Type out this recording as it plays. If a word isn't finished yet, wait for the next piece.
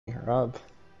her up.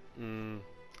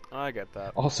 I get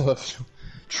that. Also,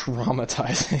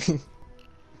 traumatizing.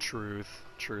 Truth.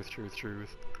 Truth, truth,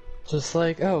 truth. Just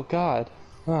like, oh god.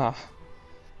 Ah.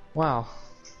 Wow.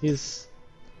 He's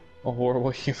a horrible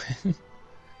human. Like,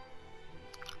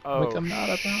 Oh, I'm not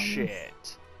about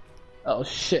shit. Oh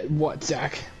shit, what,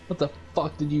 Zach? What the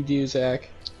fuck did you do, Zach?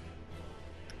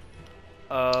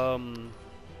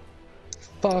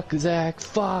 Fuck, Zach,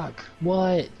 fuck!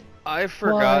 What? I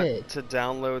forgot What? to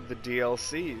download the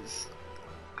DLCs.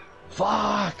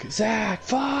 Fuck! Zach,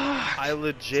 fuck! I It's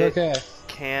legit okay.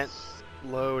 can't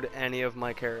load any of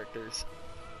my characters.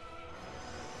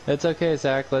 It's okay,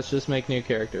 Zach, let's just make new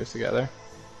characters together.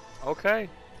 Okay.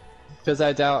 Because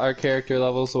I doubt our character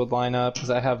levels would line up, because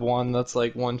I have one that's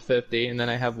like 150, and then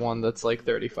I have one that's like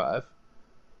 35.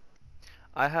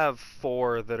 I have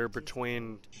 4 that are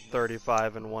between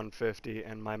 35 and 150,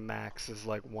 and my max is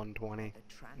like 120.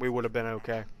 We would have been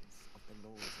okay.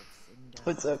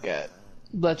 It's okay.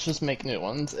 Let's just make new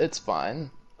ones. It's fine.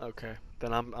 Okay.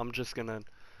 Then I'm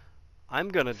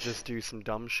gonna just do some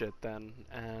dumb shit then,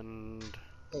 and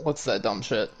What's that dumb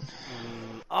shit?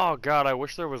 oh god, I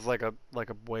wish there was like a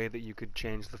way that you could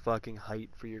change the fucking height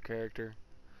for your character.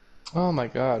 Oh my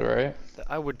god, right?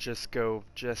 I would just go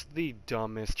just the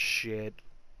dumbest shit.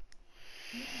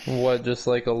 What, just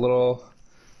like a little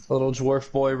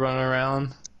dwarf boy running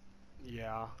around?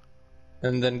 Yeah.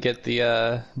 And then get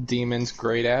the demon's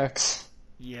great axe?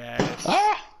 Yes.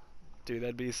 Ah! Dude,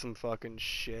 that'd be some fucking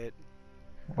shit.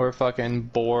 Or fucking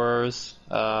Boar's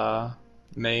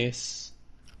mace.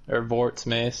 Or Vort's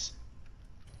mace.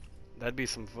 That'd be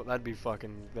that'd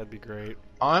be great.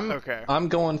 Okay. I'm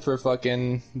going for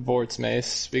fucking Vort's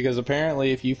mace, because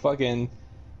apparently if you fucking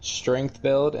strength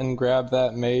build and grab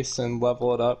that mace and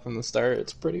level it up from the start,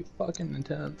 it's pretty fucking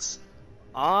intense.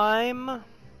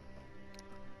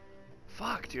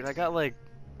 Fuck, dude,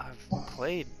 I've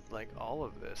played like all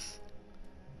of this.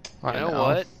 I You know know.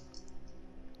 what?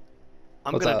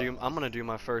 I'm What's gonna do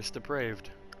my first depraved.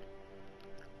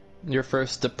 Your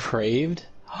first depraved?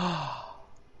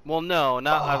 Well, no,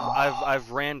 not I've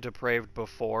ran depraved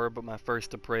before, but my first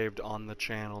depraved on the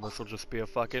channel. This will just be a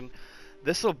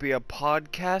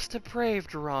podcast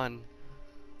depraved run.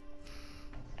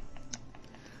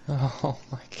 Oh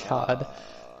my god.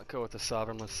 Go with the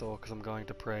sovereignless soul because I'm going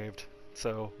depraved.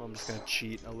 So I'm just gonna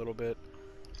cheat a little bit.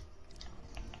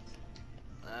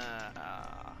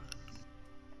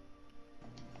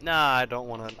 Nah, I don't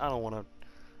wanna.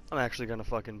 I'm actually gonna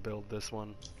fucking build this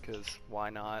one because why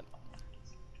not?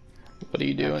 What are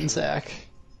you doing, Actually, Zach?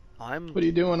 I'm. What are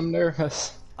you doing? I'm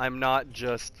nervous. I'm not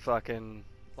just fucking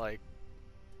like.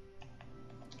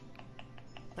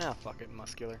 Fucking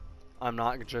muscular. I'm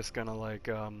not just gonna like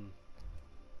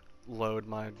load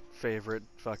my favorite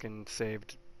fucking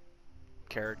saved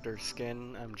character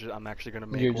skin. I'm actually gonna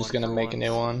make. You're just gonna make a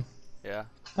new one? Yeah.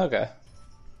 Okay.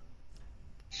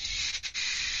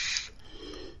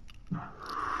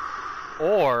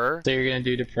 Or So you're gonna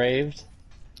do depraved?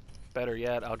 better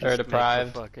yet, I'll Or just deprived?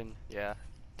 make the fucking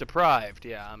deprived.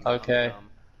 Yeah. Okay. I'm dumb.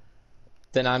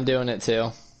 Then I'm doing it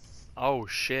too. Oh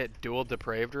shit! Dual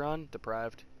depraved run.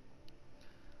 Deprived.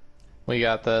 We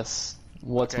got this.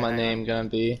 What's Okay, my hang name on. gonna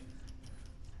be?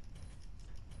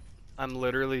 I'm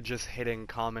literally just hitting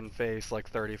common face like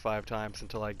 35 times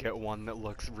until I get one that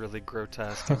looks really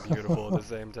grotesque and beautiful at the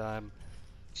same time.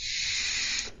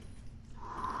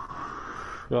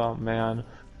 Oh man.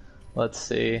 Let's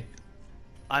see.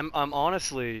 I'm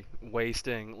honestly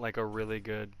wasting like a really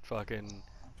good fucking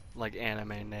like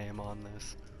anime name on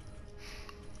this.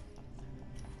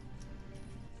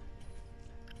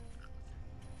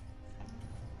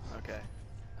 Okay.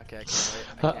 Okay, I can't wait.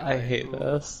 I can't I wait. hate Ooh.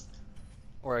 this.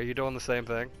 Or are you doing the same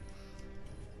thing?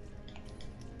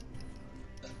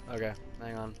 Okay,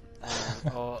 hang on.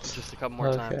 Oh, just a couple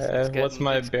more times. Okay, what's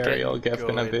my burial gift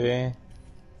gonna be?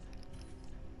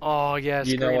 Oh yes,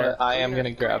 You know greener, what? I am greener,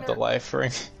 gonna grab the greener. life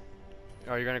ring.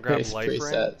 Oh, you're gonna grab Paste life ring?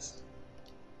 presets.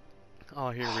 Oh,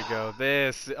 here we go.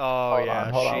 This. Oh Hold yeah,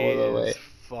 on, hold on, she wait. is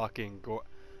fucking go.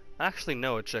 I actually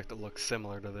know a chick that looks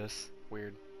similar to this.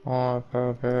 Weird. Oh,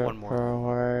 perfect. One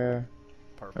more.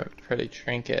 Perfect. Pretty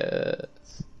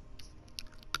trinkets.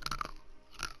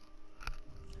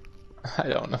 I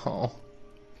don't know.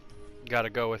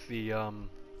 Gotta go with the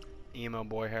emo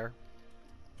boy hair.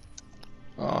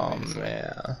 Oh Obviously.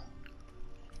 man.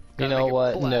 Gotta You know make it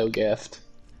what? black. No gift.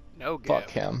 No gift. Fuck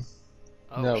him.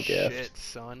 Oh No shit, gift.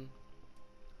 son.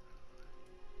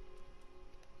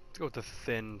 Let's go with the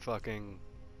thin fucking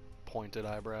pointed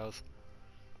eyebrows.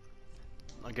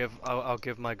 I'll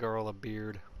give my girl a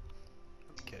beard.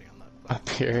 I'm kidding, I'm not A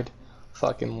fucking beard.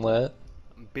 Fucking lit.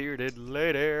 bearded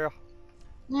lady.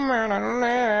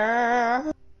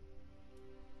 Let's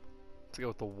go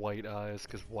with the white eyes,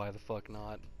 cause why the fuck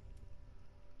not?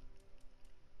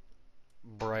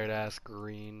 Bright ass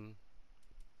green.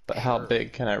 But how Sure.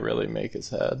 big can I really make his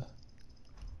head?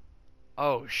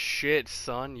 Oh shit,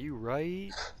 son, you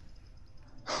right?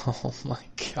 Oh my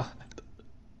god.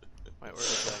 Wait, where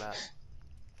is that at?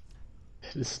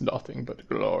 It is nothing but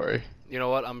glory. You know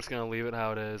what? I'm just gonna leave it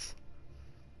how it is.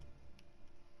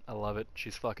 I love it.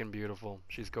 She's fucking beautiful.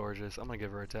 She's gorgeous. I'm gonna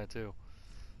give her a tattoo.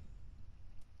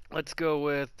 Let's go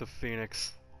with the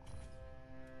Phoenix.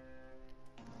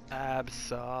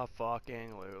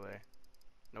 Abso-fucking-lutely.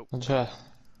 Nope. Okay.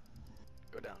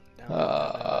 Go down, down, down,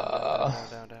 down, down, down,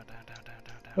 down, down, down, down,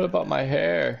 down. What about my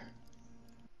hair?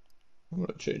 I'm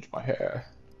gonna change my hair.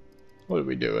 What are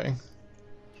we doing?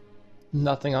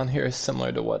 Nothing on here is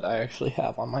similar to what I actually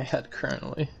have on my head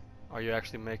currently. Are you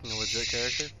actually making a legit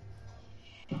character?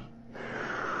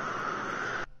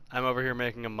 I'm over here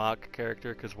making a mock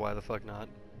character, cause why the fuck not?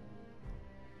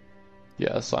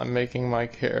 Yes, I'm making my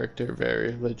character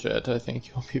very legit. I think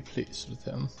you'll be pleased with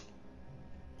him.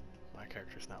 My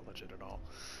character's not legit at all.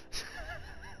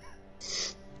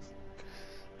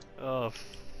 Oh,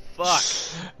 fuck.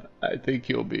 I think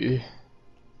you'll be.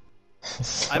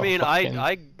 I mean, fucking...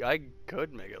 I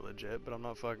could make it legit, but I'm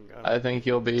not fucking gonna. I think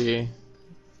you'll be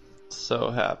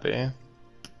so happy.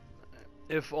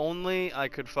 If only I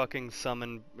could fucking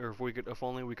summon, or if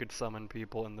only we could summon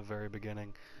people in the very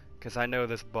beginning, because I know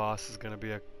this boss is gonna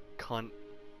be a cunt.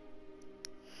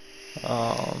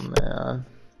 Oh man,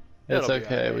 it's It'll be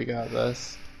okay. alright. We got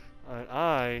this.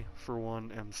 I, for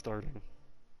one, am starting.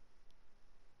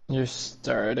 You're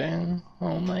starting?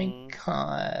 Oh my Mhm.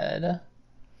 god.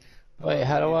 Wait,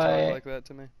 how Can do you talk I? like that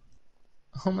to me?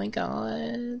 Oh my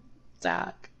god,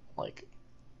 Zach. Like,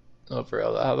 oh for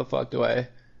real? How the fuck do I?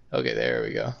 Okay, there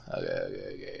we go.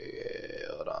 Okay.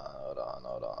 Hold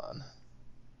on.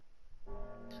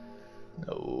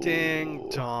 No. Ding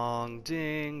dong,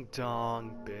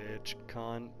 bitch,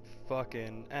 cunt,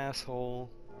 fucking asshole.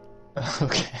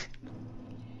 Okay.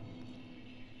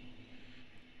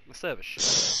 Let's have a shit, I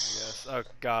guess. Oh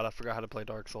god, I forgot how to play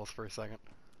Dark Souls for a second.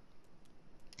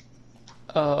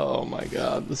 Oh my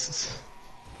god, this is.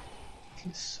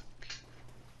 He's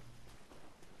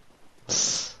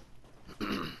so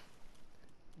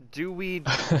Do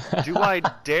I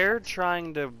dare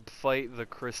trying to fight the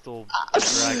crystal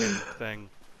dragon thing?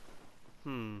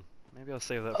 Maybe I'll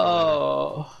save that for later.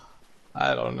 Oh,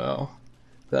 I don't know.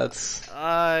 That's.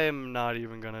 I'm not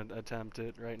even gonna attempt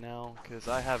it right now, because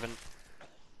I haven't...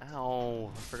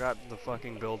 Ow, I forgot the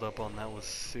fucking build up on that was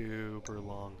super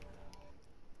long.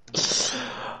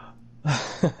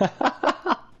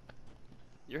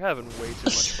 You're having way too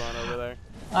much fun over there.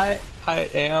 I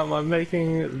am. I'm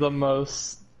making the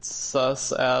most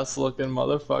sus ass looking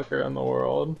motherfucker in the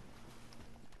world.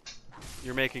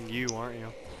 You're making you, aren't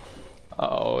you?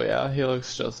 Oh yeah, he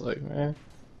looks just like me.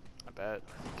 I bet.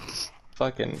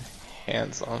 Fucking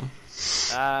handsome.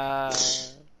 Ah,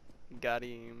 got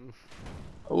him.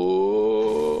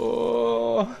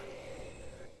 Ooh.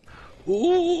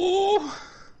 Ooh.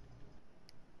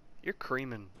 You're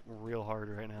creaming real hard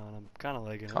right now, and I'm kind of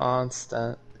liking it.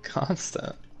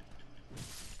 Constant.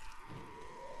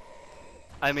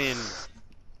 I mean,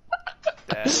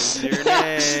 that is your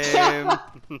name.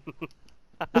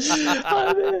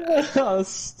 Oh,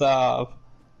 stop.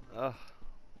 Ugh.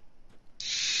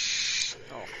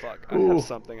 Oh fuck! I Ooh. have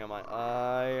something in my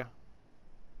eye.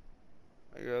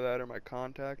 Either that or my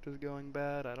contact is going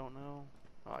bad. I don't know.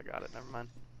 Oh, I got it. Never mind.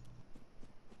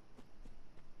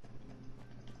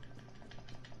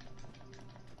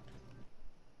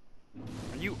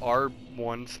 Are you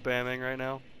R1 spamming right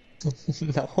now?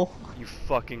 No. You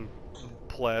fucking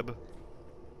pleb.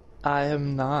 I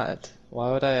am not.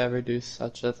 Why would I ever do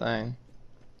such a thing?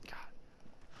 God.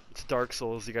 It's Dark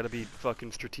Souls. You gotta be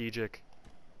fucking strategic.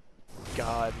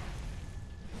 God.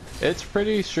 It's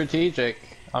pretty strategic.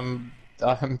 I'm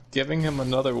giving him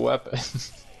another weapon.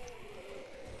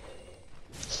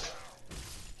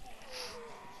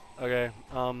 Okay,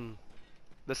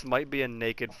 this might be a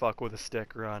naked fuck with a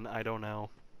stick run. I don't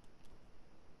know.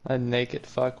 A naked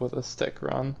fuck with a stick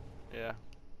run. Yeah.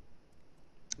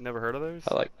 Never heard of those?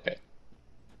 I like it.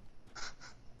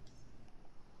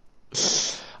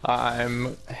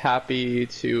 I'm happy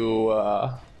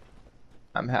to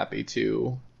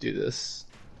do this.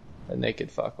 A naked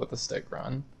fuck with a stick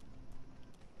run.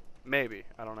 Maybe.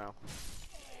 I don't know.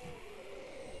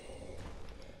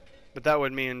 But that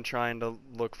would mean trying to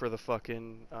look for the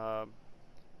fucking,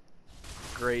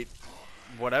 great...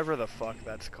 whatever the fuck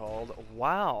that's called.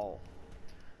 Wow.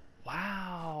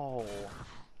 Wow.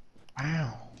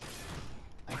 Wow.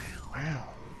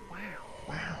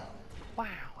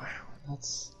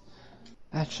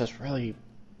 That's just really,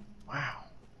 wow.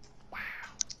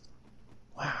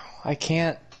 Wow. I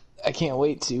can't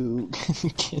wait to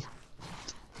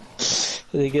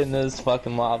get in this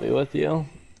fucking lobby with you.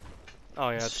 Oh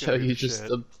yeah, it's Show gonna be you the just shit.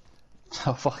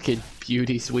 the fucking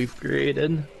beauties we've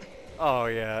created. Oh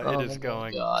yeah, Oh it is my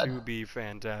going God. to be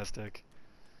fantastic.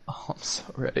 Oh, I'm so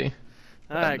ready.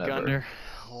 Alright, never. Gunder.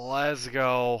 Let's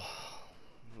go.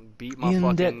 Beat my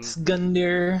Index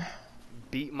Gunder.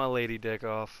 beat my lady dick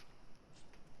off.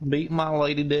 Beat my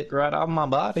lady dick right off my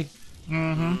body.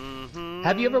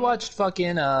 Have you ever watched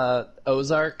fucking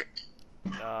Ozark?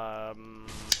 A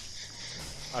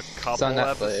It's couple on Netflix.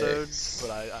 episodes,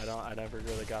 but I never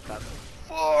really got that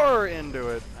far into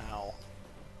it. Ow.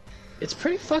 It's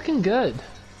pretty fucking good.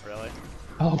 Really?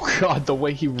 Oh god, the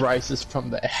way he rises from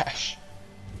the ash.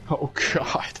 Oh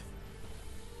god.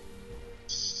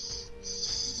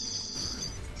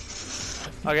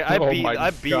 Okay, I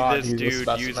beat God, this he's a dude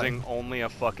specimen. using only a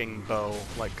fucking bow.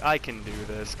 Like, I can do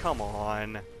this. Come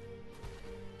on.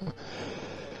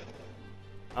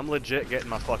 I'm legit getting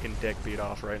my fucking dick beat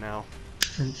off right now.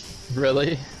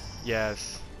 Really?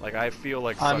 Yes. Like, I feel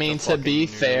like I such mean, a to be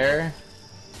fucking noob. fair,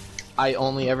 I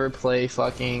only ever play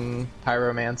fucking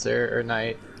Pyromancer or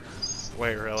Knight.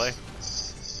 Wait, really?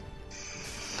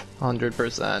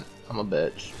 100%. I'm a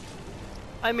bitch.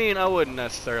 I mean, I wouldn't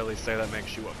necessarily say that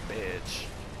makes you a bitch.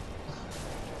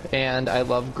 And I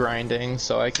love grinding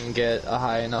so I can get a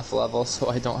high enough level so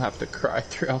I don't have to cry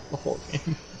throughout the whole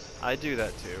game. I do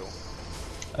that too.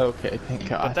 Okay, thank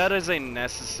God. But that is a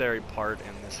necessary part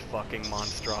in this fucking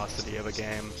monstrosity of a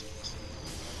game.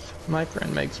 My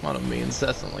friend makes fun of me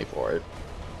incessantly for it.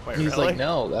 Wait, He's really? like,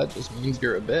 no, that just means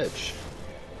you're a bitch.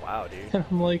 Wow, dude. And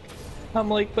I'm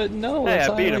like, but no, Hey, that's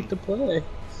I how beat I him. like to play.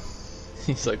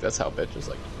 He's like, that's how bitches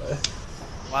like to play.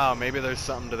 Wow, maybe there's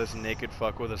something to this naked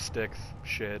fuck with a stick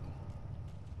shit.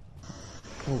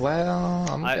 Well,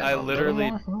 I'm I getting a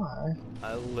literally- little more high.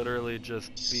 I literally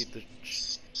just beat the...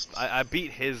 I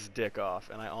beat his dick off,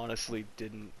 and I honestly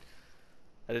didn't...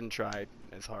 I didn't try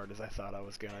as hard as I thought I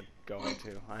was gonna go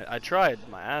into. I tried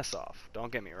my ass off,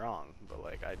 don't get me wrong, but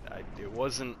like, it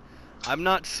wasn't... I'm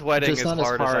not sweating Just as not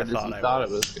hard as I you thought thought I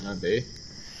it was gonna be.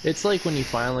 It's like when you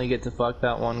finally get to fuck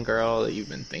that one girl that you've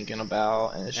been thinking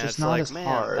about, and it's And just it's not like, as man,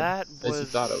 hard that as you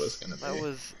thought it was gonna be. That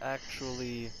was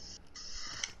actually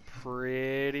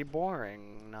pretty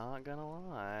boring, not gonna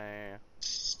lie.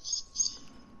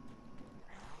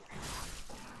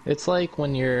 It's like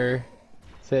when you're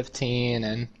 15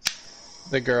 and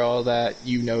the girl that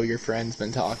you know your friend's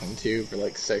been talking to for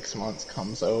like 6 months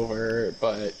comes over,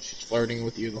 but she's flirting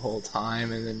with you the whole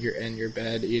time, and then you're in your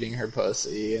bed eating her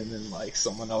pussy, and then like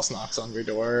someone else knocks on your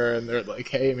door and they're like,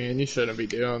 hey man, you shouldn't be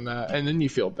doing that, and then you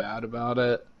feel bad about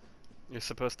it. You're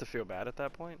supposed to feel bad at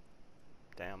that point?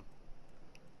 Damn.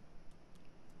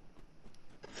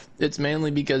 It's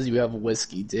mainly because you have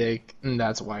whiskey dick, and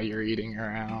that's why you're eating her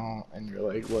out, and you're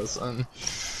like, listen,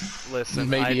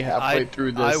 maybe halfway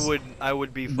through this, I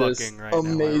would be this fucking right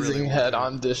amazing now. head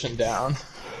I'm dishing down.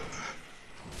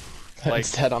 Like,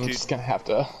 Instead, I'm dude, just gonna have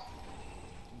to.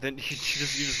 Then you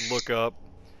just look up,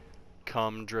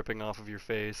 cum dripping off of your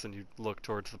face, and you look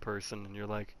towards the person, and you're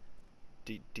like,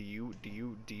 do you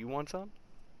want some?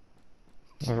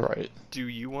 Right. Do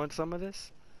you want some of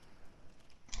this?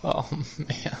 Oh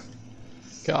man,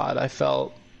 God, I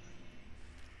felt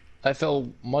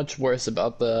much worse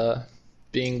about the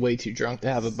being way too drunk to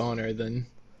have a boner than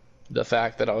the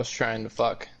fact that I was trying to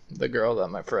fuck the girl that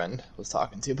my friend was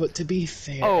talking to. But to be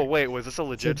fair, Oh wait, was this a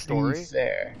legit to story? be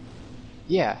fair,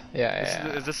 yeah.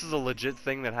 This is a legit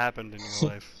thing that happened in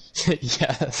your life.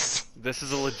 Yes. This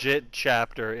is a legit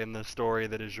chapter in the story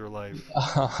that is your life.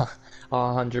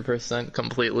 100%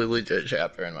 completely legit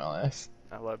chapter in my life.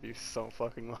 I love you so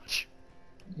fucking much.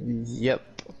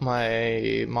 Yep,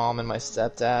 my mom and my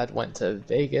stepdad went to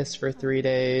Vegas for 3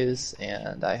 days,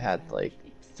 and I had like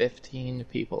 15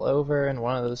 people over, and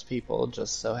one of those people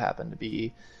just so happened to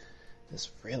be this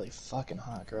really fucking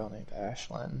hot girl named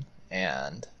Ashlyn.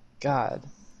 And God,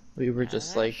 we were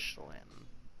just like,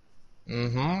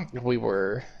 we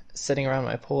were sitting around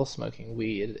my pool smoking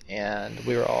weed, and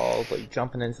we were all like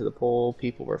jumping into the pool.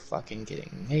 People were fucking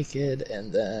getting naked,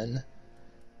 and then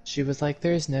she was like,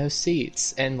 there's no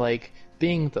seats. And like,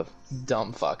 being the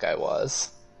dumb fuck I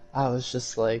was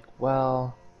just like,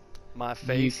 well, My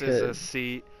face is a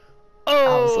seat. I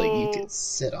was like, Oh, you could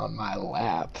sit on my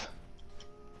lap.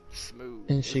 smooth.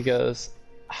 And she goes,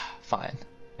 fine.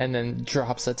 And then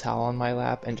drops a towel on my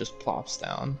lap and just plops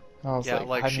down. I was Yeah, like,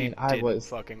 like I she mean, I didn't was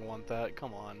fucking want that.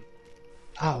 Come on.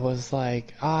 I was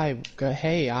like,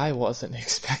 hey, I wasn't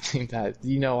expecting that.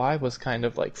 You know, I was kind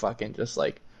of like fucking just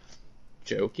like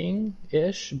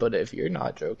joking-ish, but if you're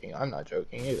not joking, I'm not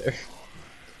joking either.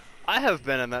 I have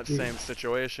been in that same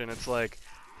situation. It's like,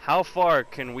 how far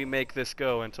can we make this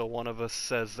go until one of us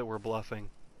says that we're bluffing?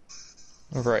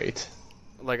 Right.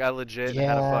 Like, I legit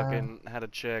Yeah. had a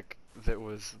chick that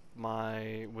was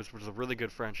was a really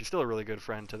good friend. She's still a really good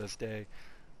friend to this day.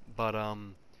 But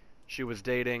she was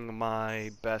dating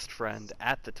my best friend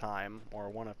at the time, or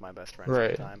one of my best friends at the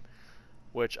Right. time.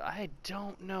 Which I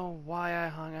don't know why I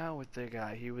hung out with the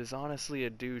guy. He was honestly a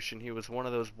douche, and he was one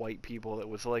of those white people that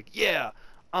was like, yeah,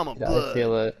 I'm a Yeah, I blood.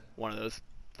 feel it. One of those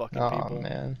fucking Oh people.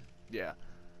 man. Yeah.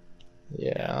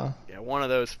 Yeah. Yeah, one of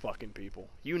those fucking people.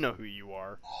 You know who you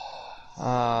are.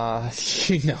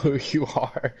 You know who you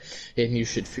are, and you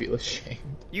should feel ashamed.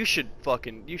 You should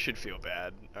feel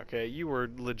bad, okay? You were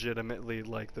legitimately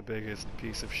like the biggest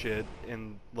piece of shit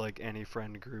in like any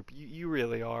friend group. You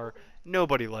really are.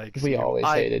 Nobody likes We you. always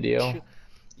hated you.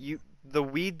 The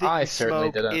weed that I you certainly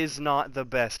smoke didn't. is not the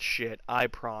best shit, I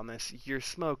promise. You're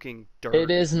smoking dirt.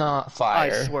 It is not I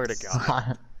fire. swear to It's God.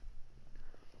 not-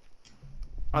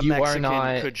 A You are Mexican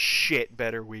not. could shit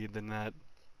better weed than that.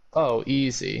 Oh,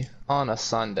 easy. On a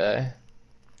Sunday.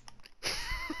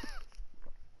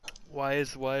 Why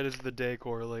does the day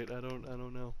correlate? I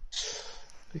don't know.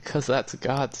 Because that's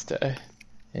God's day.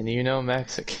 And you know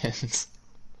Mexicans.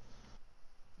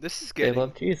 This is They getting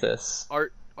love Jesus.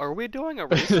 Are we doing a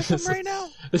racism right now?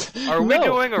 Are we No,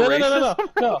 doing a no, racism?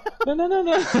 no, no, no, no,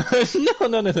 no, no,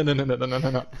 no, no, no, no, no, no, no, no, no,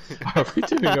 no. Are we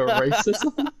doing a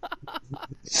racism?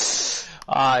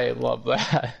 I love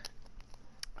that.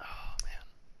 Oh man.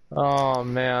 Oh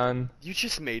man, You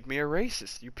just made me a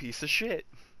racist, you piece of shit.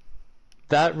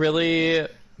 that really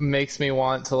makes me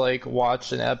want to like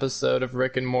watch an episode of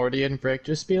Rick and Morty and Rick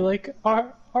just be like,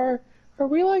 are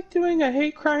we like doing a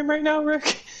hate crime right now,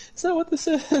 Rick? Is that what this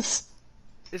is?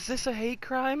 Is this a hate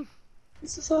crime?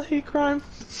 Is this a hate crime?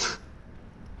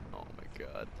 Oh my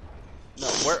god. No,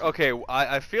 okay,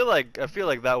 I feel like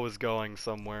that was going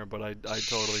somewhere, but I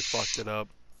totally fucked it up.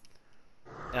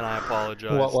 And I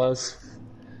apologize. What was?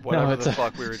 Whatever No, it's the a-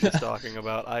 fuck we were just talking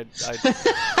about.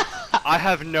 I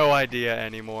have no idea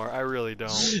anymore. I really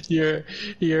don't. You're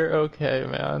okay,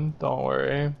 man. Don't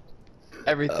worry.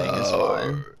 Everything is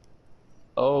fine.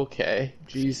 Okay.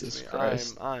 Jesus Excuse me,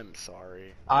 Christ. I'm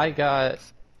sorry. I got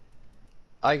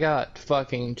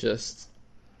fucking just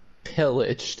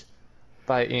pillaged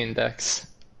by Index.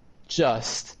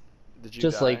 Just Did you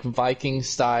die? like Viking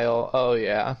style. Oh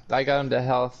yeah. I got him to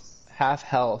half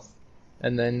health.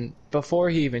 And then before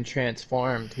he even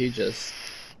transformed, he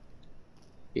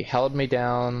held me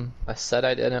down. I said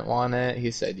I didn't want it.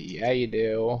 He said, "Yeah, you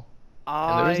do."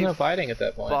 And there was no fighting at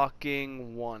that point.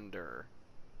 fucking wonder.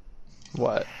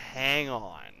 What? Hang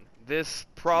on. This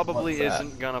probably What's that?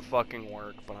 isn't gonna fucking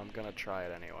work, but I'm gonna try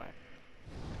it anyway.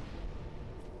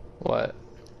 What?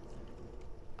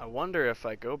 I wonder if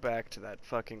I go back to that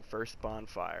fucking first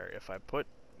bonfire, if I put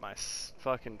my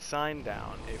fucking sign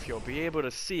down, if you'll be able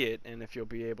to see it, and if you'll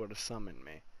be able to summon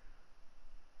me.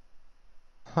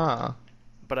 Huh.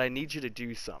 But I need you to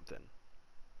do something.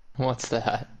 What's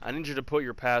that? I need you to put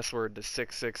your password to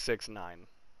 6669.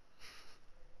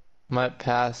 My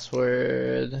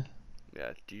password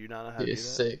Yeah, do you not know how to do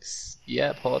is that? 6.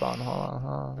 Yep, hold on.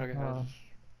 Okay,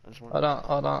 I just want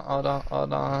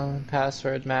Hold on.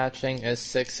 Password matching is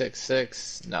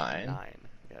 6669. 9.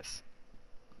 Yes.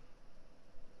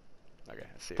 Okay,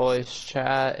 I see. Voice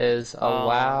chat is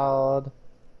allowed.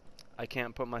 I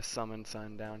can't put my summon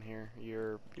sign down here.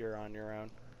 You're on your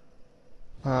own.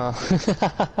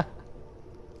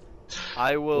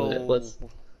 I will.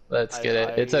 Let's get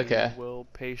it. It's okay. I will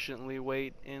patiently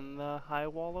wait in the high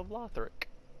wall of Lothric.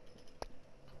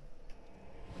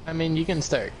 I mean, you can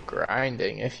start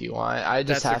grinding if you want. I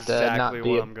just That's have to not exactly be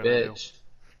what a I'm gonna do. bitch.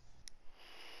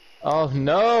 Oh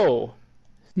no!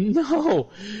 No!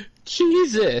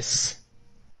 Jesus!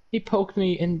 He poked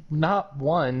me in not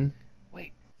one,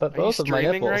 Wait, but are you both of my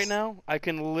streaming nipples. right now? I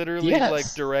can literally Yes.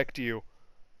 like direct you.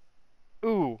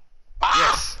 Ooh.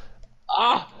 Ah! Yes.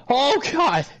 Ah! Oh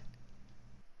god!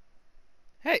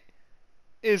 Hey,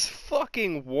 is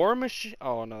fucking War Machine?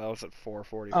 Oh no, that was at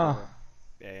 4:44 Oh.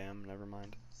 a.m. Never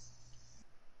mind.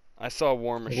 I saw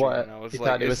War Machine What? and I was You like,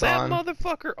 thought he is was that on?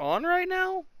 motherfucker on right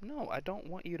now? No, I don't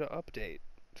want you to update.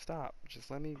 Stop. Just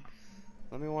let me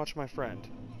watch my friend.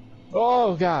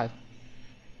 Oh god!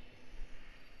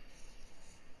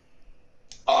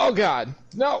 Oh god!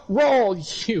 No! Roll!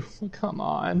 You! Come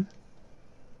on.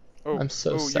 Oh, I'm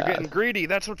so You're getting sad. greedy.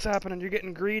 That's what's happening. You're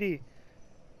getting greedy.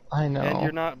 I know. And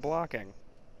you're not blocking.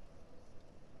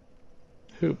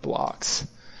 Who blocks?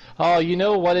 Oh, you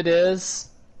know what it is?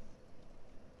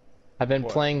 I've been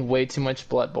What? playing way too much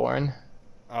Bloodborne.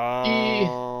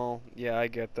 E. Oh, yeah, I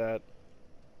get that.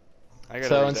 I gotta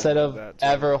So instead re-download of that too.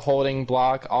 ever holding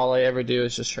block, all I ever do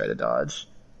is just try to dodge.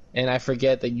 And I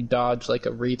forget that you dodge like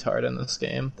a retard in this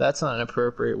game. That's not an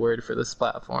appropriate word for this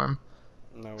platform.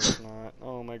 No, it's not.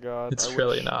 Oh my god, It's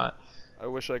really not. I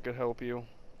wish I could help you.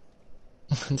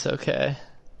 It's okay.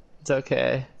 It's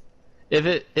okay. If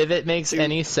it makes Dude,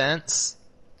 any sense,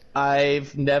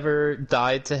 I've never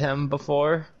died to him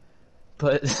before,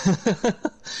 but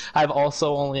I've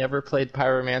also only ever played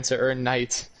Pyromancer or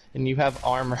Knight, and you have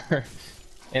armor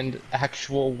and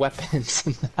actual weapons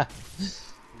in that.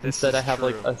 this Instead, I is have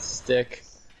like true. a stick.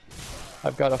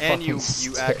 I've got a And fucking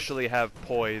you stick. actually have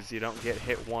poise. You don't get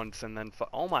hit once and then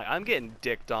oh my, I'm getting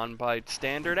dicked on by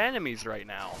standard enemies right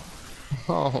now.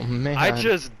 Oh I man.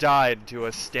 just died to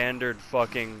a standard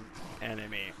fucking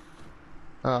enemy.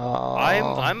 Oh,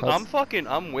 I'm that's. fucking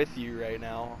I'm with you right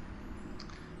now.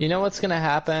 You know what's gonna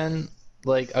happen?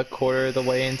 Like a quarter of the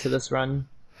way into this run.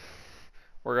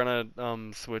 We're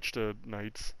gonna switch to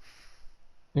knights.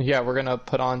 Yeah, we're gonna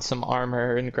put on some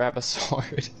armor and grab a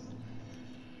sword.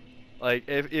 Like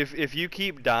if you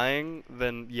keep dying,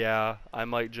 then yeah, I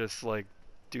might just like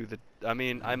do the I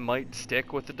mean, I might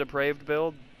stick with the depraved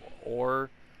build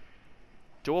or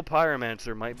dual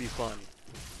pyromancer might be fun.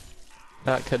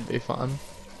 That could be fun.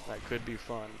 That could be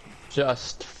fun.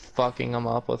 Just fucking them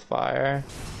up with fire.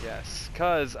 Yes,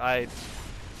 cuz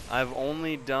I've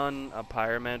only done a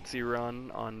pyromancy run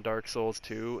on Dark Souls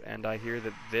 2 and I hear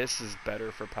that this is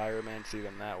better for pyromancy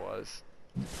than that was.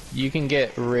 You can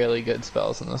get really good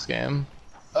spells in this game.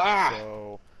 Ah!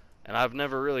 So, and I've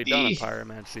never really done a Eeh.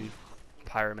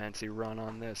 pyromancy run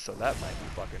on this, so that might be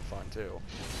fucking fun too.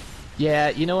 Yeah,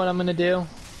 you know what I'm gonna do?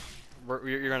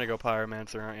 You're gonna go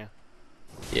pyromancer, aren't you?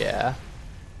 Yeah.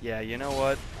 Yeah, you know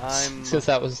what? Because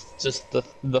that was just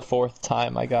the fourth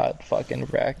time I got fucking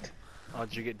wrecked. Oh,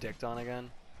 did you get dicked on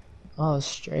again? Oh,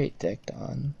 straight dicked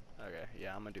on. Okay,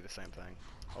 yeah, I'm gonna do the same thing.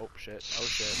 Oh shit, oh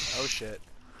shit, oh shit.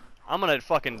 I'm gonna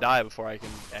fucking die before I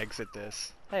can exit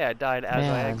this. Hey, I died as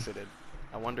I Man, exited.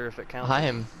 I wonder if it I counted.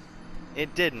 am.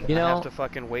 It didn't. You I have know, to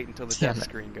fucking wait until the damn death it.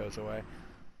 screen goes away.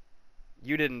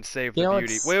 You didn't save You the know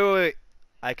beauty. what's? Wait.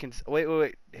 I can.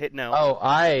 Wait. Hit no. Oh,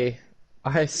 I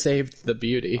saved the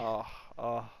beauty. Oh,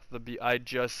 I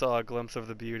just saw a glimpse of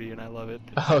the beauty and I love it.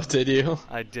 Oh, did you?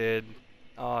 I did.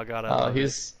 Oh god, I Oh, love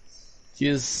it.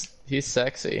 he's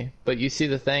sexy. But you see,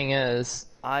 the thing is,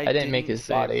 I I didn't make didn't his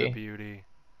save the body. beauty.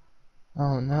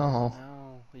 Oh Oh no.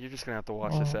 no. You're just gonna have to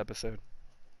watch this Oh, episode.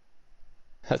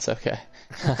 that's okay.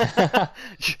 that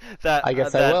I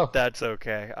guess I will. that's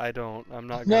okay. I'm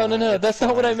not No, no, gonna. no. It's That's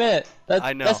not what I fine. meant.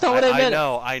 I That's know. not what I meant.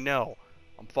 I know.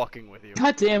 I'm fucking with you.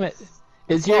 God damn it.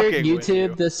 I'm Is your fucking with YouTube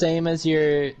you. the same as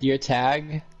your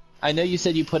tag? I know you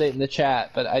said you put it in the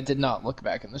chat, but I did not look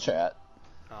back in the chat.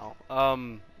 Oh.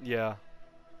 Yeah.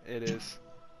 It is.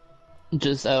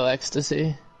 Just oh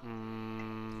ecstasy.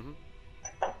 Mm.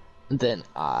 Then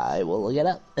I will look it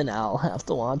up and I'll have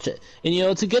to watch it. And you know,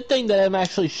 it's a good thing that I'm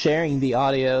actually sharing the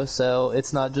audio, so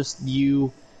it's not just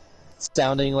you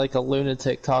sounding like a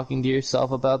lunatic talking to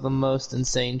yourself about the most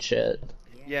insane shit.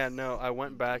 Yeah, no, I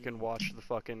went back and watched the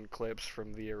fucking clips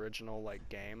from the original like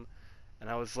game, and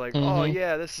I was like, "Oh Mm-hmm.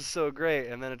 yeah, this is so great."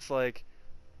 And then it's like,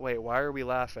 "Wait, why are we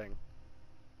laughing?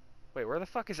 Wait, where the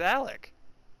fuck is Alec?"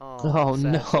 Oh, Oh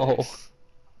sad no. face.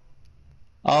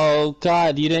 Oh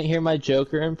god, you didn't hear my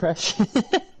Joker impression?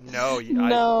 No,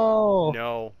 No.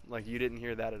 no, like you didn't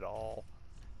hear that at all.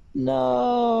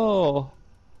 No.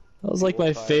 That was like Dual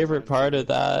my favorite pyromancer part of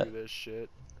gets to that. do this shit.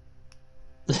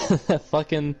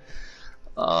 Fucking.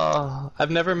 I've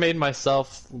never made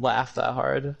myself laugh that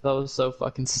hard. That was so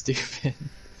fucking stupid.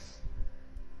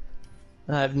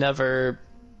 I've never.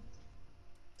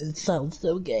 It sounds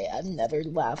so gay. I've never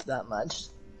laughed that much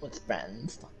with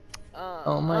friends.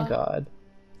 Oh my Uh, god.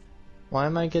 Why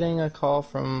am I getting a call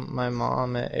from my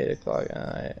mom at 8 o'clock at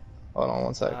night? Hold on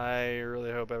one sec. I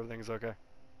really hope everything's okay.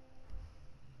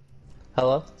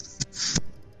 Hello?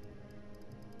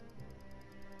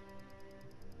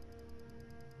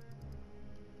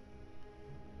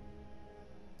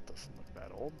 Doesn't look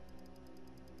that old.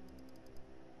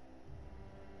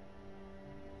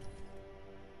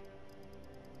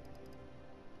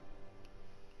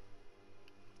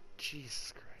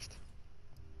 Jesus Christ.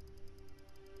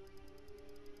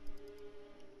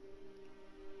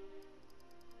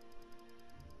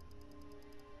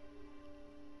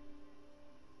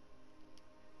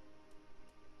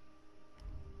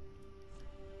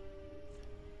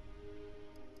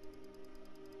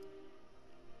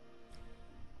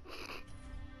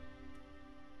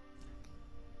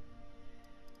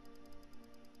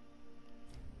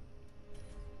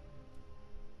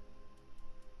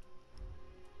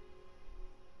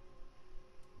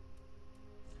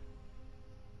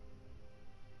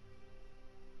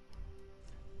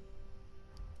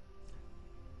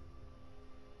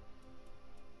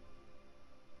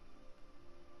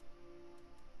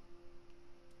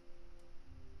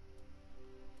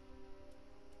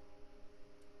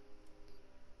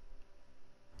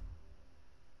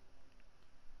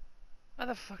 Why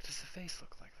the fuck does the face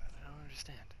look like that? I don't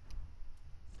understand.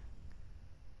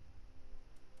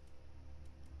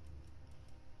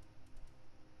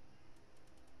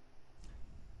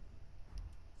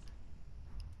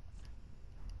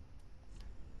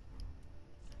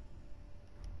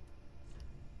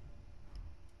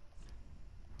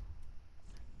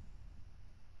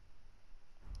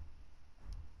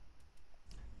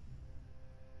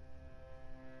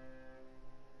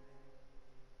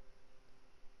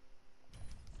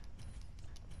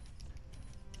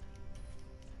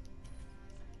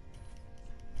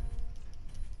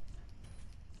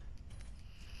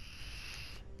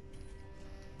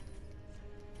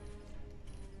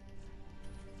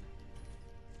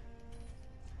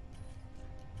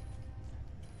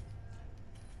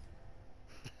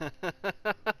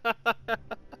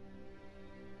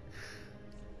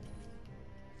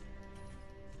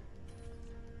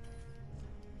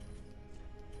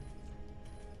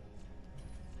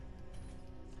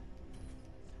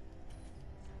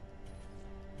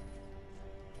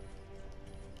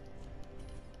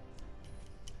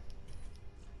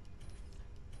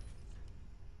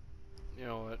 You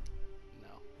know what?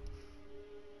 No.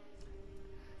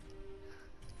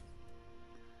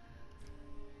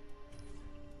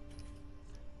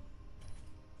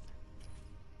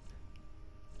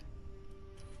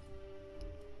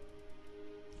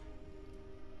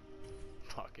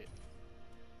 Fuck it.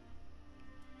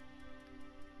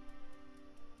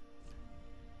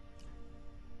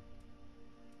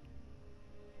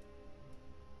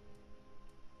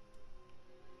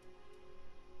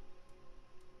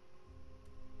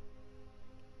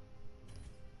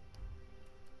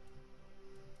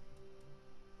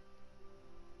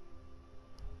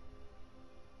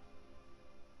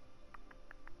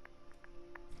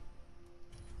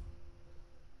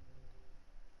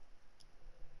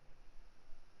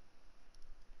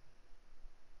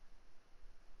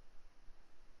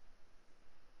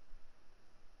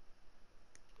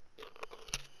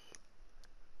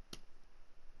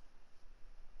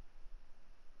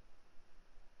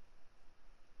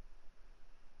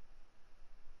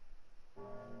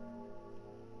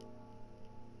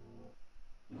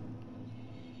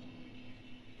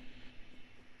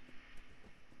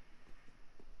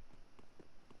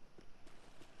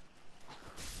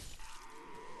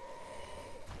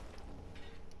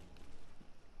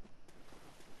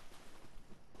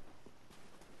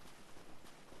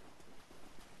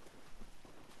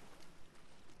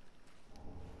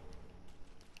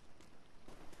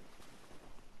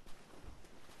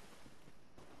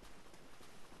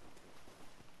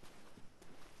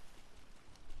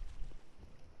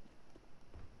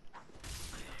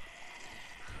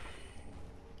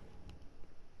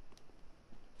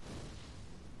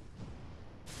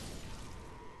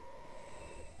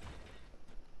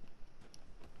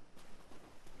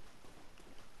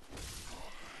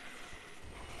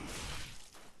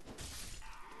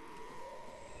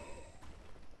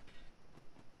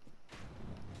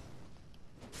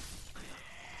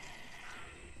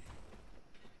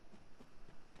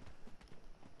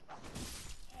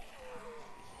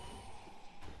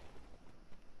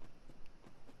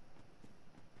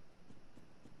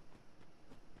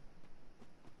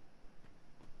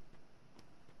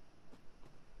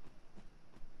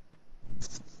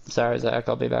 Sorry, Zach.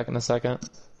 I'll be back in a second.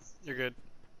 You're good.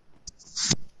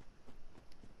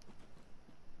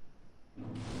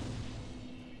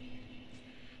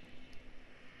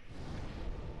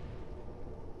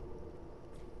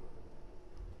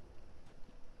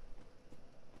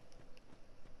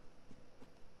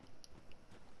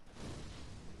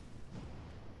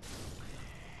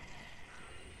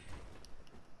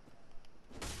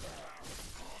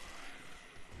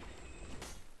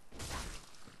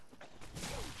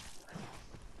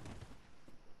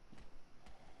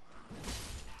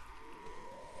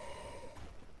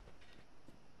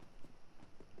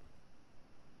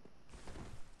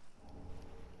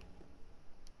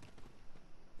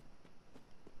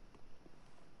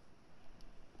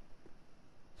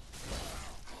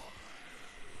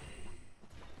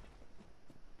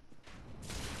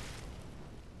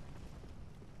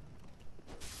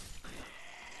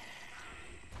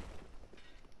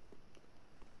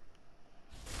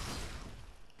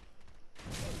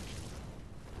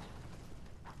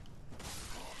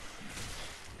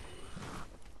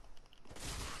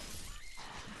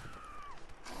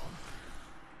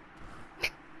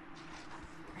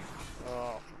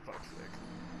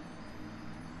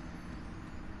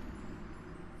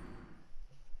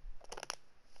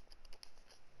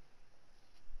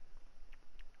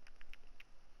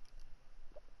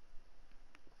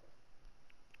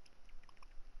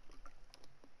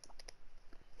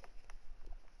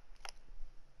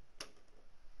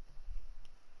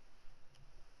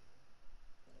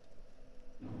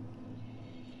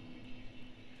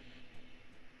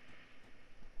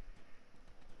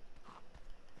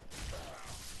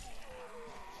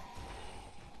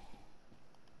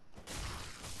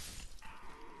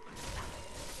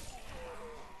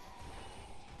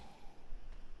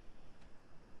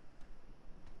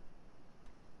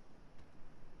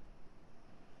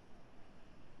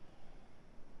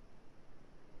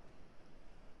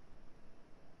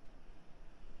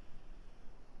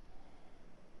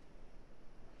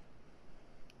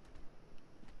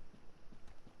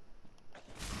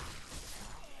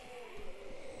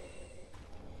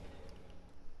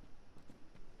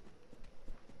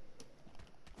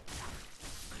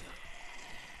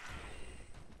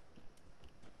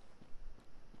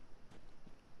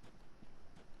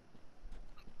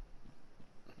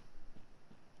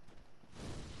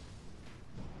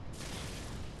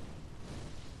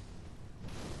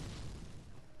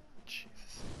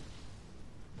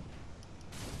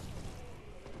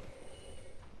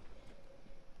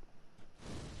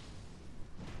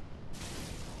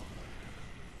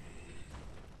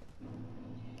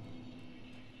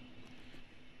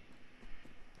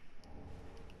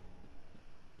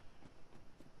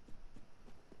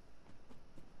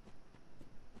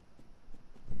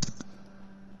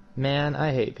 Man,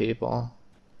 I hate people.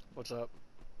 What's up?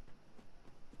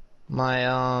 My,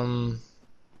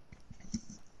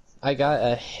 I got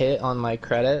a hit on my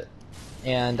credit,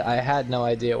 and I had no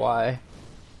idea why.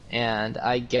 And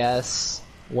I guess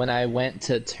when I went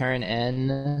to turn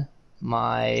in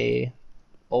my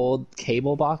old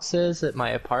cable boxes at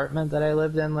my apartment that I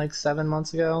lived in like 7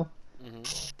 months ago, Hmm.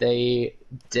 they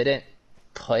didn't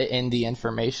put in the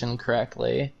information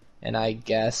correctly, and I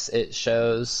guess it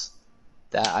shows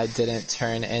that I didn't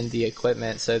turn in the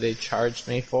equipment, so they charged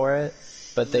me for it,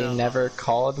 but they never No.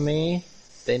 called me,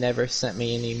 they never sent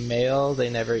me any mail, they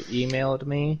never emailed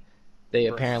me, they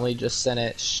Bro. apparently just sent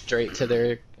it straight to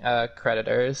their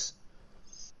creditors.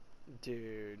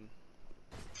 Dude.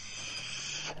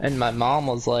 And my mom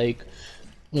was like,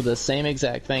 well, the same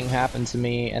exact thing happened to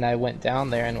me, and I went down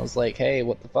there and was like, hey,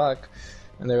 what the fuck?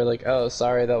 And they were like, oh,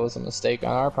 sorry, that was a mistake on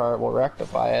our part, we'll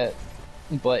rectify it.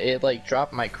 But it, like,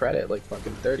 dropped my credit, like,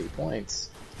 fucking 30 points.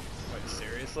 Wait,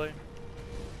 seriously?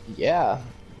 Yeah.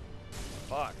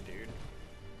 Fuck, dude.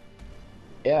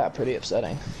 Yeah, pretty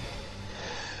upsetting.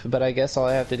 But I guess all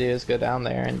I have to do is go down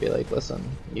there and be like, listen,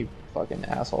 you fucking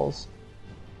assholes.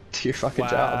 Do your fucking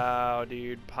job. Wow,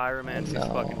 dude. Pyromancy's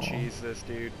No. fucking cheese this,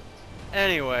 dude.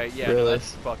 Anyway, yeah, no, Really?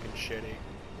 that's fucking shitty.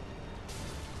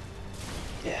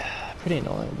 Yeah, pretty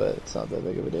annoying, but it's not that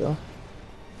big of a deal.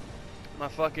 My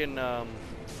fucking,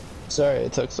 Sorry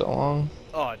it took so long.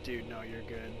 oh, dude, no, you're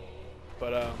good.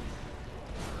 But,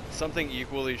 something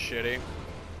equally shitty,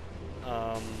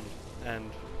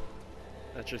 and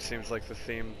that just seems like the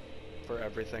theme for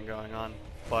everything going on.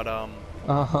 But,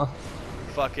 Uh-huh.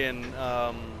 fucking,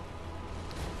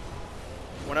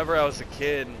 whenever I was a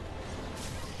kid,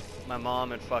 my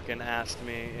mom had fucking asked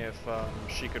me if,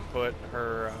 she could put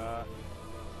her,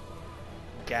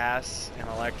 gas and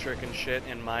electric and shit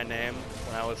in my name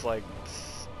when I was like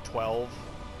 12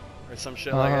 or some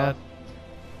shit like Uh-huh. that.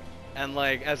 And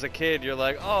like as a kid you're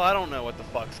like, oh, I don't know what the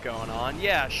fuck's going on.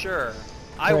 Yeah, sure.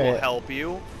 I will Right. help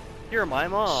you. You're my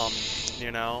mom,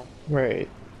 you know? Right.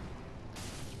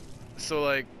 So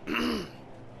like and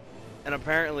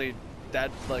apparently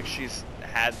that like she's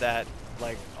had that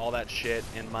like all that shit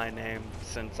in my name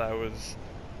since I was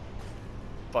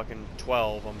fucking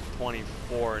 12. I'm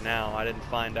 24 now. I didn't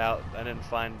find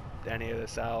any of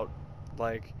this out.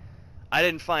 Like, I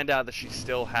didn't find out that she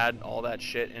still had all that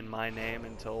shit in my name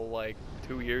until like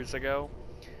 2 years ago.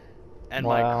 And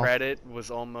my Wow. credit was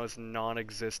almost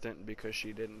non-existent because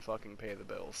she didn't fucking pay the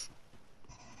bills.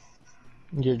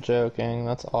 You're joking.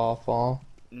 That's awful.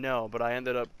 No, but I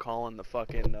ended up calling the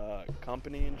fucking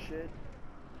company and shit.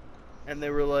 And they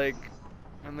were like,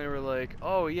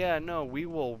 oh yeah, no, we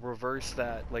will reverse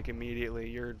that like immediately.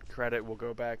 Your credit will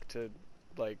go back to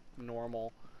like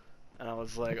normal. And I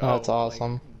was like, That's oh, like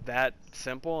awesome. that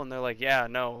simple? And they're like, yeah,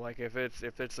 no, like if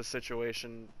it's a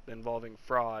situation involving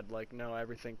fraud, like no,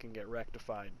 everything can get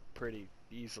rectified pretty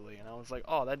easily. And I was like,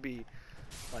 oh, that'd be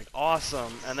like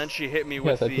awesome. And then she hit me Yeah,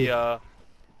 with that'd be... the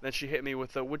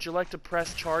would you like to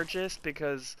press charges,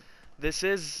 because this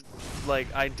is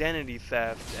like identity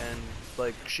theft and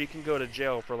like she can go to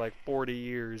jail for like 40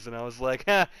 years. And I was like,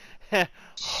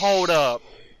 hold up,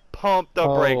 pump the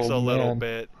brakes Oh, a little man.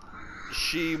 bit.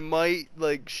 She might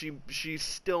like she's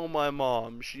still my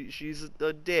mom. She's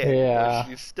a dick, but Yeah.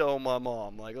 she's still my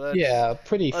mom. Like Yeah,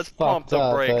 pretty let's pump fucked the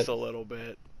up, brakes but a little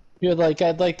bit. you're like,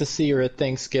 I'd like to see her at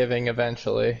Thanksgiving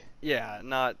eventually. Yeah,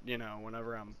 not,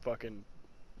 whenever I'm fucking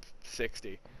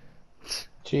 60.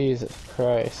 Jesus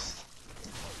Christ.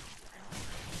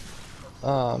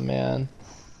 Oh, man.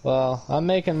 Well, I'm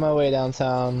making my way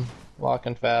downtown,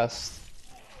 walking fast.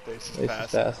 Face is Race is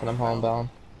passing. fast, and I'm homebound.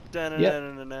 Yep.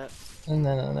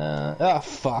 Da-na-na-na-na-na. Oh,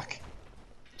 fuck.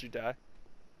 Did you die?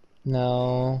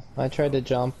 No, I tried to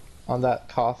jump on that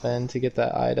coffin to get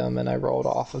that item, and I rolled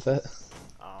off of it.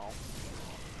 Oh.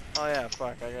 Oh yeah,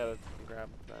 fuck, I gotta grab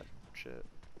that shit.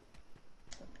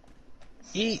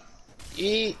 Eat!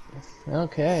 Eat!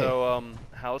 Okay. So,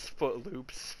 how's Foot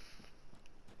Loops?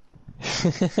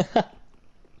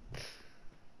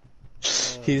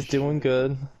 He's doing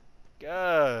good.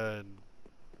 Good.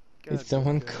 He's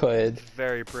doing good. It's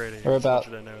very pretty. We're I just want about...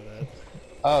 you to know that.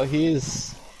 Oh,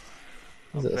 he's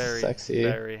A a very, sexy,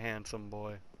 very handsome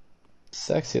boy.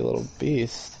 sexy little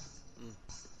beast. Mm.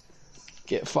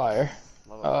 Get fire.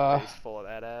 Love a face full of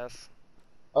that ass.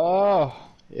 Oh,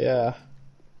 yeah.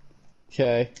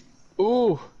 Okay.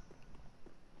 Ooh.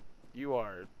 You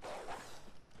are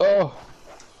Oh.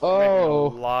 making a Oh.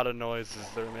 lot of noises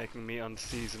that are making me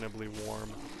unseasonably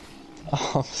warm.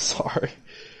 Oh, I'm sorry.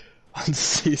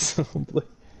 Unseasonably.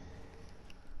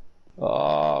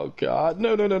 Oh, God.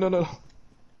 No, no, no, no, no.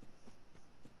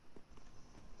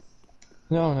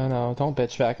 No, no, no. Don't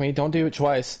bitch back me. Don't do it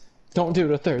twice. Don't do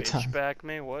it a third Bitch time. back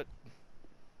me? What?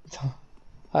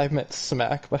 I meant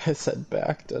smack, but I said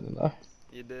back, didn't I?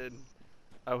 You did.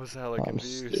 I was hella I'm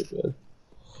confused. stupid.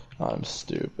 I'm Did you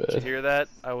stupid. hear that?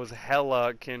 I was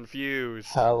hella confused.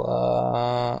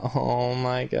 Hella. Oh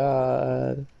my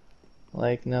god.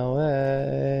 Like, no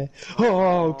way.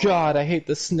 Oh god, I hate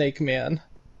the snake man.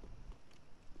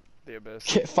 The abyss.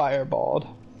 Get fireballed.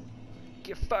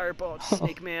 Get fireballed,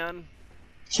 snake man.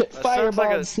 Get That sounds like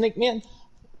fireballed, a snake man.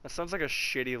 that sounds like a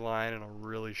shitty line in a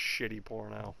really shitty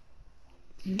porno.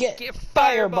 Get Fireballed,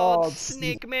 fireballed,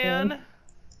 snake man.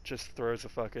 Just throws a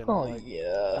fucking Oh like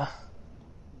yeah.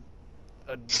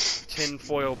 a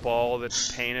tinfoil ball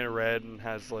that's painted red and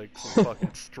has like some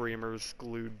fucking streamers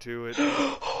glued to it.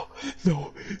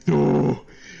 No, no,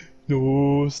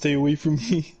 no, stay away from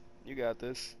me. You got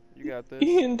this. You got this.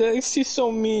 Index, he's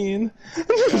so mean. You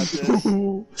got this.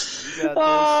 You got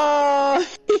Ah,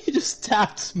 he just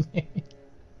tapped me.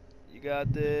 You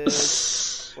got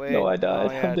this. Wait. No, I died.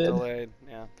 Oh, yeah, I'm dead. delayed.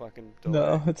 Yeah, fucking delayed.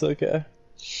 No, it's okay.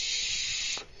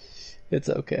 It's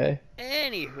okay.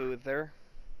 Anywho, there.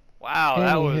 Wow,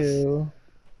 that Anywho.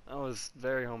 was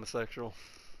very homosexual.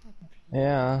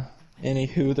 Yeah.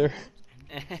 Anywho there.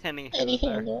 Anywho,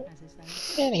 there.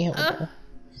 Anywho there.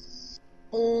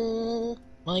 Oh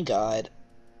my god.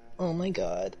 Oh my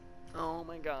god. Oh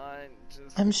my god.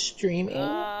 Just. I'm streaming.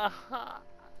 Ah.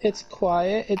 It's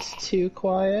quiet. It's too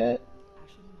quiet.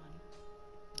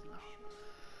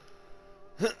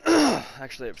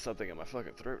 Actually, I have something in my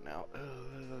fucking throat now. Oh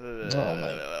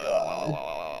my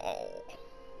god.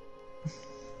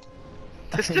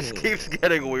 This just keeps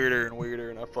getting weirder and weirder,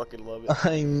 and I fucking love it.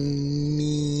 I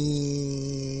mean.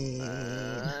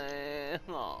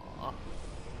 Aw.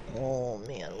 Oh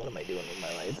man, what am I doing with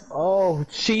my life? Oh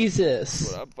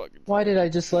Jesus! What I'm fucking. Why did I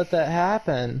just let that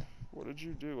happen? What did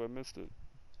you do? I missed it.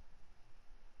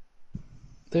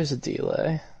 There's a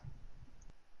delay.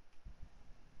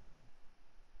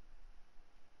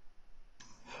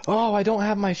 Oh, I don't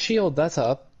have my shield. That's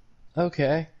up.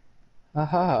 Okay.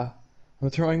 Aha. I'm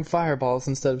throwing fireballs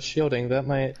instead of shielding. That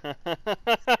might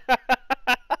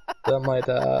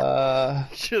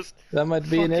Just that might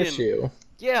be an fucking- issue.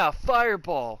 Yeah,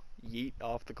 fireball. Yeet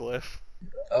off the cliff.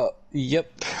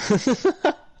 Yep.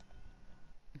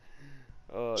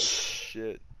 Oh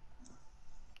shit.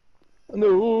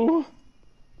 No.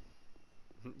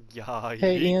 Yeah.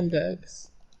 Hey, yeet.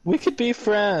 Index. We could be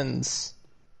friends.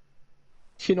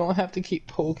 You don't have to keep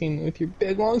poking with your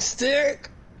big long stick.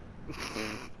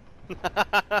 Why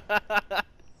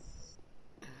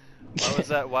was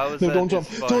that? Why was No, that? don't jump,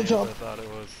 as funny don't as jump. I thought it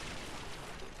was.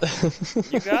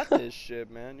 You got this shit,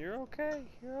 man. You're okay.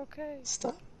 You're okay.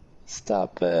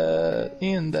 Stop it,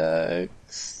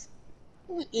 Index.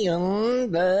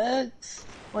 Index.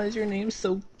 Why is your name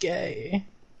so gay?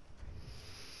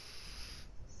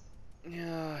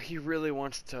 Yeah, he really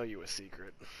wants to tell you a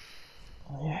secret.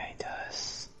 Yeah, he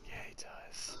does. Yeah, he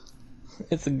does.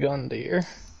 It's a gun deer.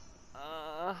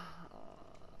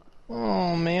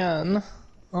 Oh man,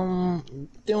 I'm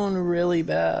doing really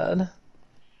bad.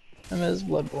 I'm as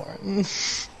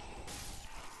Bloodborne.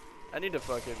 I need to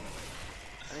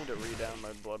read down my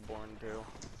Bloodborne too.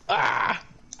 Ah!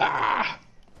 Ah!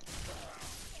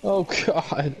 Oh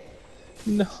god.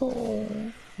 No.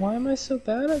 Why am I so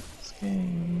bad at this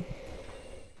game?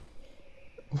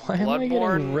 Why am I getting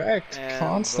Bloodborne wrecked and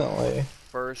constantly?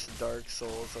 First Dark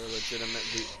Souls are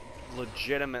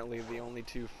legitimately the only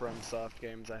two FromSoft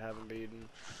games I haven't beaten.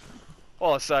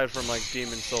 Well, aside from like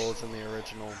Demon Souls and the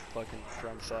original fucking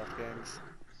FromSoft games.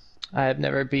 I have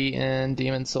never beaten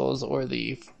Demon Souls or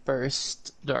the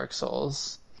first Dark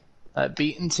Souls. I've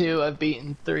beaten 2, I've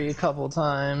beaten 3 a couple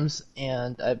times,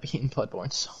 and I've beaten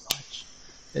Bloodborne so much.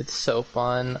 It's so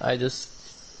fun. I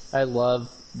love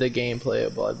the gameplay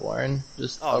of Bloodborne.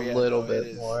 Just a little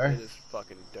bit more. It is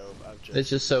fucking dope. It's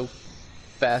just so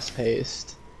fast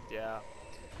paced. Yeah.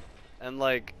 And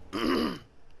like you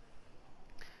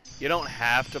don't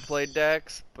have to play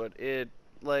Dex, but it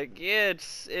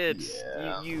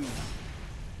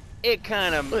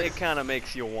kind of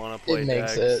makes you want to play It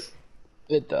makes Dex.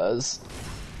 It does.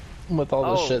 With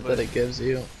all the shit that it gives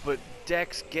you. But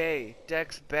Dex gay,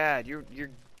 Dex bad. You're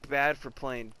bad for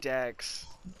playing Dex.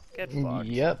 Get fucked.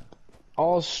 Yep.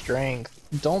 All strength.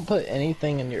 Don't put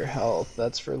anything in your health.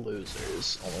 That's for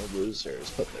losers. Only losers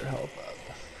put their health up.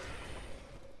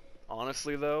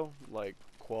 Honestly though, like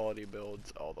quality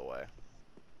builds all the way.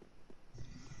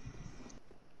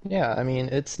 Yeah, I mean,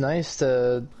 it's nice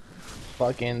to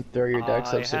fucking throw your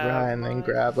dex up super high and then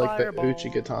grab like the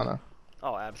Uchigatana.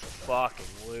 Oh,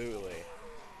 absolutely.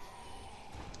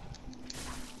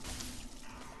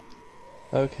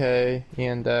 Okay,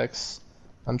 Yandex.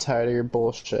 I'm tired of your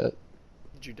bullshit.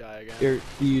 Did you die again? Your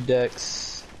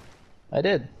Udex. I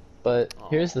did, but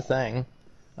here's the Aw. thing.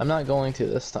 I'm not going to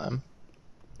this time.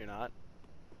 You're not?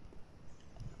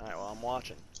 Alright, well, I'm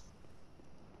watching.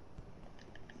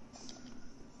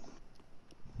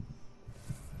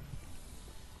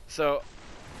 So,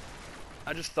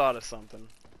 I just thought of something.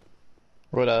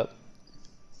 What up?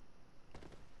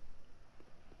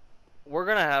 We're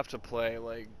gonna have to play,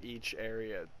 like, each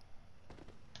area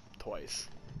twice.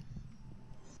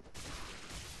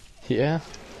 Yeah?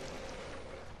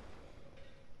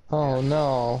 Oh Yeah.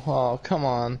 no. Oh, come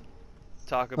on.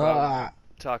 Talk about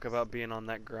Ah. being on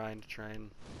that grind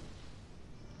train.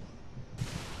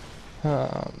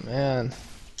 Oh man.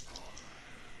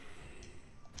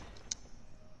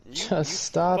 Just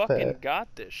stop fucking it.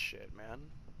 got this shit, man.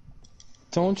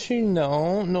 Don't you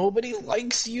know nobody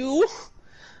likes you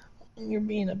when you're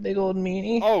being a big old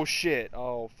meanie? Oh shit.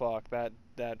 Oh fuck.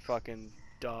 That fucking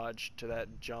dodge to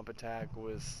that jump attack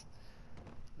was...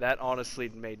 That honestly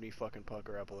made me fucking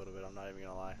pucker up a little bit, I'm not even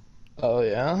gonna lie. Oh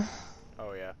yeah?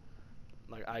 Oh yeah.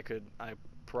 Like, I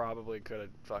probably could have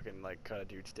fucking, like, cut a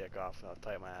dude's dick off how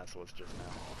tight my ass was just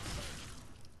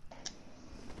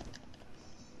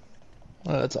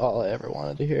Well, that's all I ever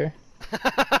wanted to hear.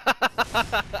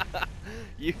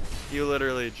 now. You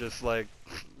literally just, like,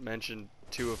 mentioned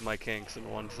 2 of my kinks in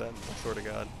one sentence, I swear to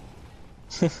God.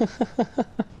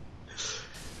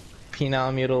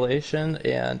 Penile mutilation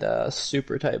and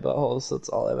super tight buttholes, that's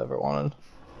all I've ever wanted.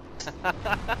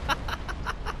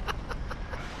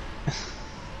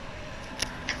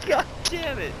 God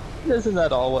damn it! Isn't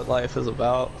that all what life is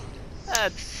about?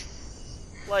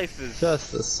 Life is...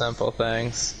 Just the simple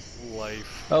things.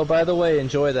 life. Oh, by the way,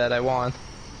 enjoy that, I won.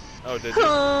 Oh, did you?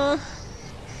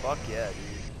 Fuck yeah,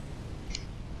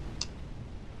 dude.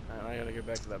 Alright, I gotta get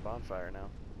back to that bonfire now.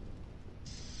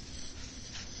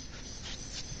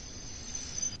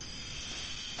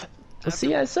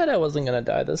 See, I said I wasn't gonna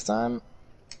die this time.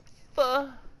 I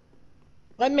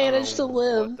managed to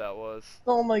live. What that was.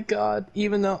 Oh my god,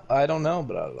 even though, I don't know,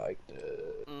 but I liked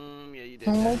it. Yeah, you did.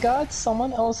 Oh my god,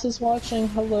 someone else is watching.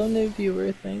 Hello, new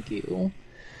viewer, thank you.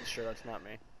 Sure, that's not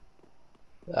me.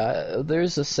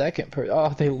 There's a second oh,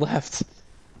 they left.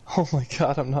 Oh my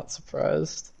god, I'm not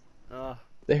surprised.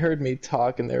 They heard me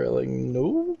talk and they were like,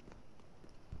 no?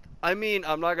 I mean,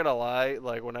 I'm not gonna lie,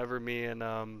 like, whenever me and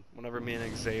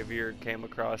Xavier came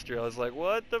across you, I was like,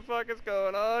 what the fuck is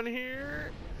going on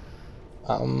here?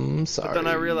 I'm sorry. But then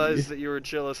I realized that you were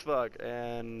chill as fuck,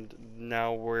 and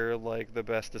now we're, like, the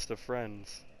bestest of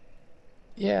friends.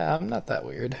 Yeah, I'm not that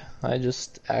weird. I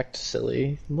just act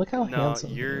silly. Look how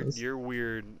handsome he is. No, your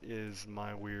weird is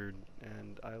my weird,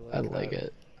 and I like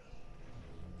it.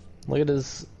 Look at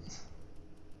his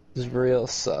real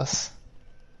sus.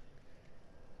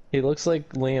 He looks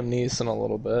like Liam Neeson a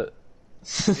little bit.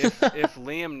 if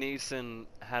Liam Neeson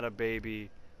had a baby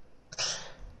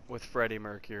with Freddie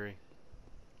Mercury.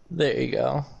 There you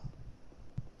go.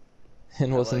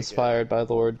 And was inspired by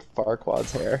Lord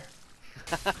Farquaad's hair.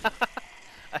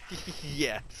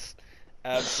 Yes.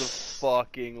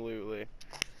 Abso-fucking-lutely.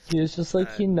 He was just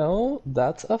like, you know,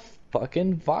 that's a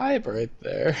fucking vibe right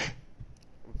there.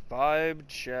 Vibe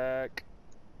check.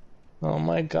 Oh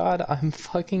my god, I'm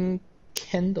fucking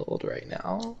kindled right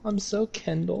now. I'm so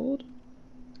kindled.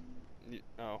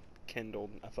 Oh,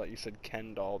 kindled. I thought you said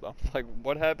kendalled. I'm like,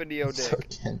 what happened to your dick?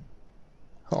 So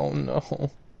oh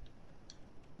no.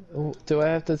 Do I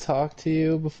have to talk to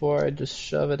you before I just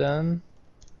shove it in?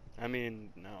 I mean,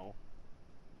 no.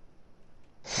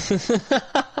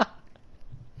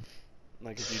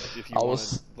 Like, if you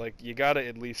wanted, like, you gotta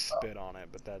at least spit on it,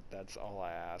 but that's all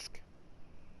I ask.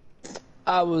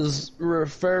 I was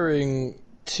referring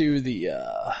to the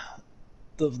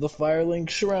Firelink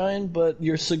shrine, but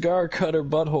your cigar cut her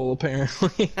butthole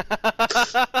apparently.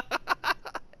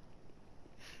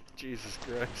 Jesus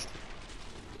Christ.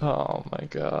 Oh my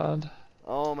god.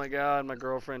 Oh my god, my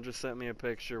girlfriend just sent me a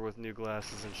picture with new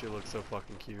glasses and she looks so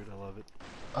fucking cute. I love it.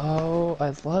 Oh,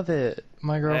 I love it.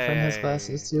 My girlfriend has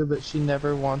glasses too, but she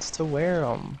never wants to wear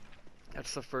them.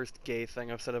 That's the first gay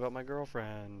thing I've said about my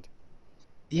girlfriend.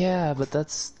 Yeah, but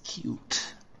that's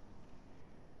cute.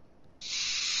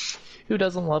 Who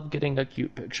doesn't love getting a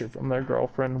cute picture from their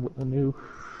girlfriend with a new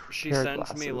She pair of sends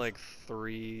glasses? me like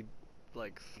three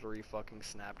fucking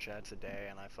Snapchats a day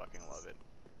and I fucking love it.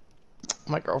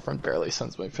 My girlfriend barely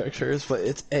sends me pictures, but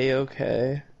it's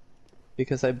a-okay.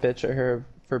 Because I bitch at her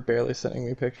for barely sending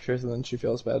me pictures and then she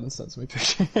feels bad and sends me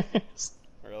pictures.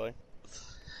 Really?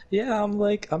 Yeah, I'm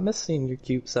like, I'm missing your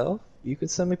cute self. You could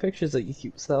send me pictures of your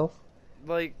cute self.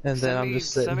 Like, And then I'm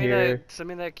just sitting here. send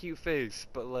me that cute face,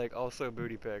 but like also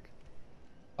booty pic.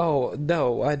 Oh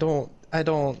no, I don't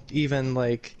even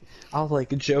like. I'll like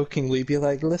jokingly be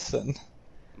like,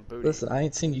 Booty. listen, I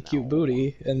ain't seen your cute No.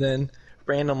 booty, and then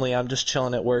randomly I'm just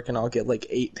chilling at work and I'll get like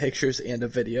 8 pictures and a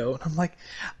video, and I'm like,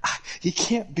 you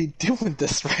can't be doing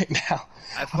this right now.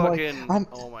 I I'm like, fucking.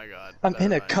 Oh my god. I'm That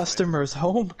in a reminds me. customer's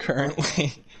home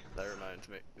currently. That reminds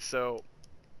me. So,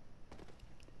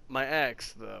 my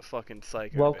ex, the fucking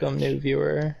psycho Welcome, bitch. new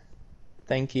viewer.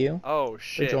 Thank you Oh for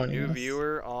shit, joining new us.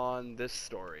 viewer on this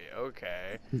story.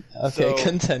 Okay. Okay, So,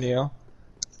 continue.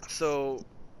 so,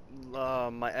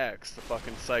 my ex, the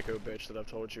fucking psycho bitch that I've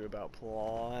told you about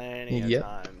plenty of Yep.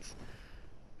 times.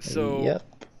 So, Yep.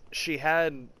 she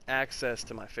had access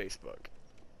to my Facebook.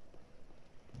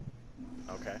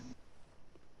 Okay.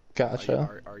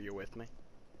 Gotcha. Are you with me?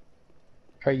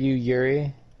 Are you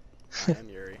Yuri? I am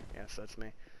Yuri. Yes, that's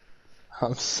me.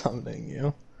 I'm summoning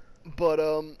you. But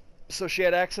so she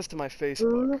had access to my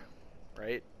Facebook,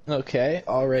 right? Okay,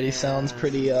 already sounds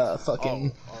pretty And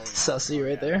fucking oh yeah, sussy oh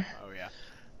right yeah, there. oh yeah.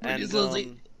 Pretty And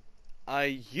sussy. I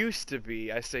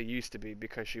say used to be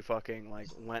because she fucking like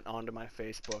went onto my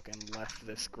Facebook and left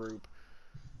this group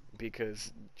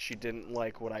because she didn't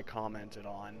like what I commented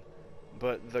on.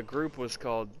 But the group was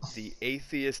called the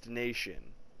Atheist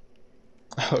Nation.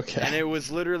 Okay. And it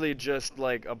was literally just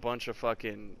like a bunch of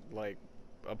fucking like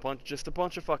just a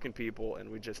bunch of fucking people, and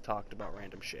we just talked about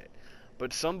random shit.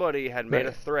 But somebody had made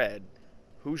a Right. thread.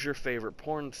 Who's your favorite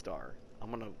porn star? I'm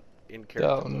gonna in Oh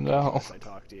character look at you no. as I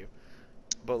talk to you.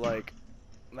 But like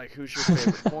who's your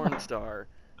favorite porn star?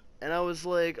 And I was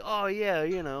like, oh yeah,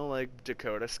 you know, like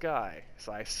Dakota Sky.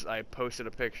 So I posted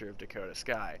a picture of Dakota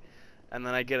Sky, and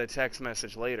then I get a text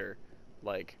message later,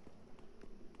 like,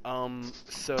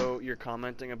 so you're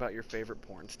commenting about your favorite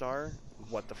porn star?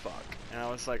 What the fuck? And I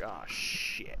was like, oh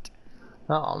shit.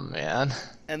 Oh man.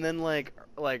 And then like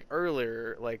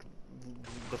earlier, like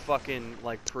the fucking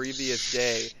like previous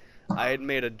day, I had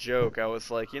made a joke. I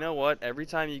was like, you know what? Every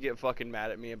time you get fucking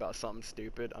mad at me about something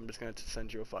stupid, I'm just gonna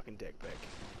send you a fucking dick pic.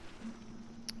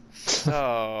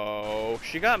 So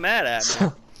she got mad at me.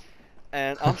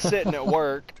 And I'm sitting at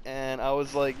work, and I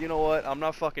was like, you know what? I'm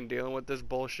not fucking dealing with this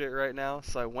bullshit right now.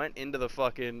 So I went into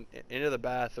the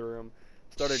bathroom,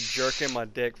 started jerking my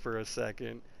dick for a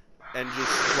second, and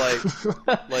just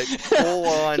like full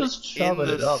on Just in shoving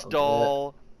the it up a bit.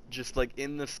 stall, just like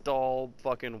in the stall,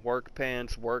 fucking work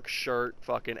pants, work shirt,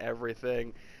 fucking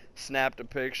everything. Snapped a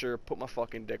picture, put my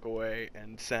fucking dick away,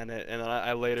 and sent it. And then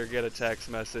I later get a text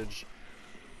message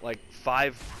like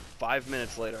 5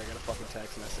 minutes later, I got a fucking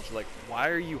text message like, why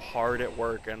are you hard at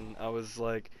work? And I was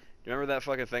like, do you remember that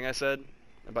fucking thing I said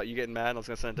about you getting mad and I was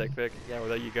gonna send a dick pic? Yeah, well,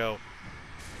 there you go.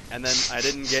 And then I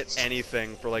didn't get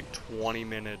anything for like 20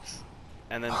 minutes,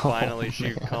 and then finally Oh she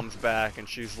man. comes back and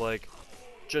she's like,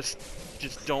 just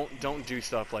don't do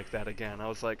stuff like that again. I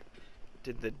was like,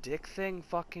 did the dick thing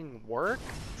fucking work?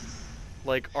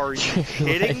 Like, are you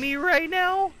kidding me right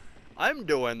now? I'm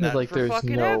doing You're that like, for there's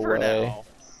fucking no ever way. now.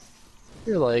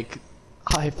 You're like,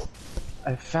 I,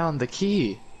 I found the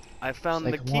key. I It's found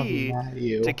the like, I want to be key mad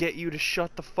at to you. get you to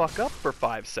shut the fuck up for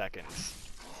 5 seconds.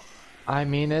 I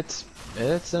mean, it's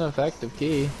an effective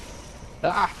key.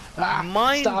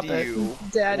 Mind Stop it, you,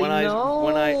 Daddy. when I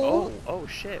No. oh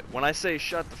shit, when I say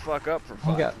shut the fuck up for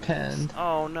I 5 got minutes. pinned.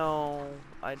 Oh no,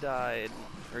 I died,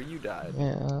 or you died.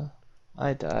 Yeah,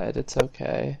 I died. It's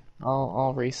okay.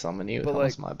 I'll resummon you. But That like,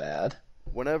 was my bad.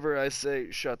 whenever I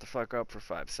say shut the fuck up for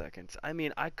 5 seconds, I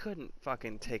mean I couldn't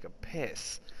fucking take a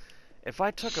piss. If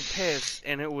I took a piss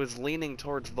and it was leaning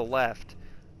towards the left,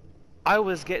 I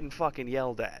was getting fucking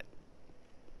yelled at.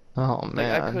 Oh Like,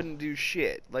 I man. couldn't do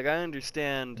shit. Like, I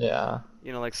understand, Yeah.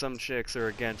 you know, like some chicks are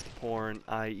against porn,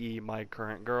 i.e. my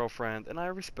current girlfriend, and I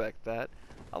respect that.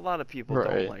 A lot of people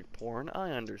don't Right. like porn,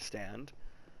 I understand.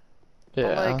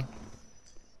 But Yeah. like,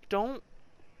 don't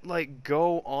like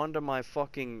go onto my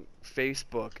fucking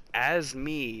Facebook as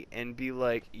me and be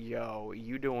like, yo,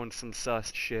 you doing some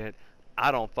sus shit.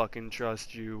 I don't fucking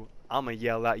trust you. I'ma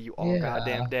yell at you all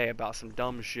goddamn Yeah. day about some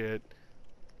dumb shit.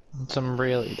 Some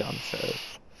really dumb shit.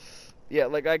 Yeah,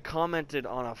 like I commented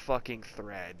on a fucking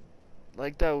thread.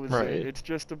 Like that was it. Right. It's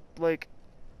just a like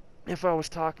if I was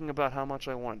talking about how much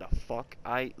I wanted to fuck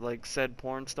I like said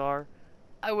porn star,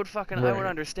 I would Right.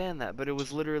 understand that, but it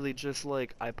was literally just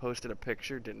like I posted a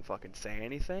picture, didn't fucking say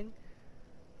anything.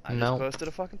 I just Nope. posted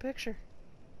a fucking picture.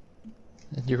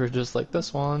 And you were just like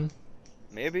this one.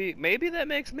 Maybe that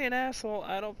makes me an asshole.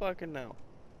 I don't fucking know.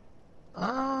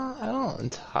 I don't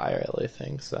entirely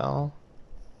think so.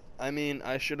 I mean,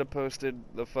 I should have posted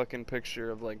the fucking picture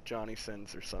of like Johnny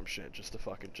Sins or some shit just to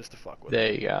fuck with him.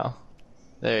 There you go.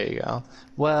 There you go.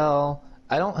 Well,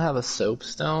 I don't have a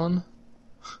soapstone.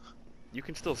 You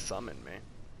can still summon me.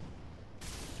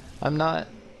 I'm not.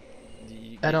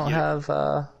 You, I you, don't you, have.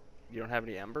 you don't have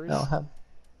any I embers? don't have.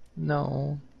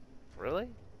 No, Really?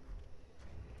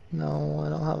 no, I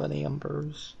don't have any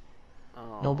embers.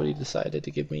 Nobody Oh. decided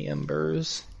to give me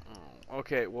embers, Oh.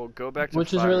 Okay, well, go back to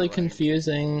which is really Firelink.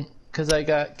 confusing because I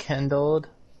got kindled.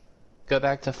 Go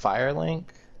back to Firelink.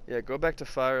 Yeah, go back to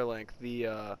Firelink.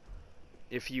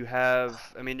 If you have,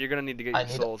 I mean, you're gonna need to get I your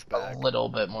need souls a back. little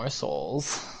bit more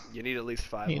souls. You need at least Need-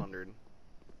 500.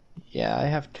 Yeah, I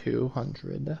have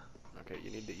 200. Okay, you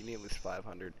need at least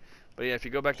 500. But yeah, if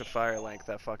you go back to Firelink,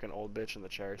 that fucking old bitch in the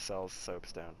chair sells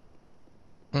soapstone.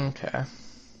 Okay.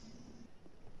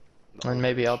 The And old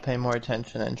maybe I'll bitch. pay more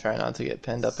attention and try not to get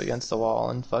pinned up against the wall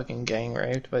and fucking gang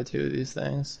raped by two of these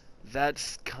things.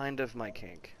 That's kind of my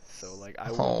kink. So like, I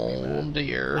wouldn't be Oh mad.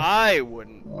 dear. I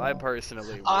wouldn't. I personally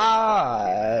wouldn't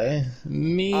I,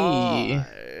 me, fucking be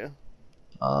mad.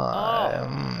 I'm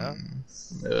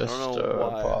I don't know Mr.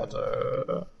 why.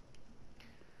 Potter.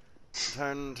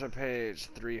 Turn to page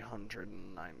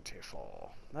 394.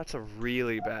 That's a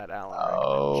really bad Alan Rickman.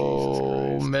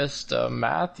 Oh, Jesus Christ. Mr.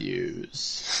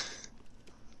 Matthews.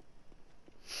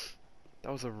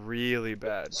 That was a really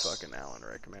bad fucking Alan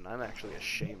Rickman. I'm actually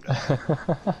ashamed of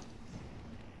him.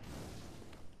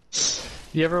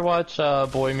 You ever watch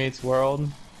Boy Meets World?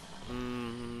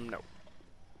 No.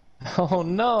 Oh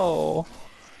no!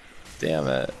 Damn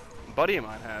it. A buddy of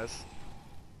mine has.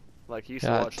 Like, he used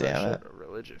to God watch that damn shit it.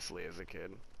 religiously as a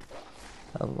kid.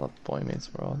 I love Boy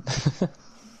Meets World.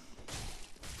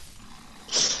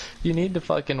 You need to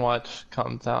fucking watch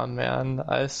Come Town, man.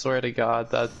 I swear to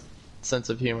God, that sense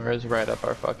of humor is right up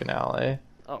our fucking alley.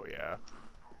 Oh, yeah.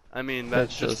 I mean,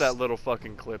 That's just just- that little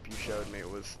fucking clip you showed me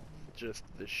was just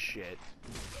the shit.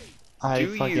 I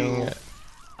Do fucking you...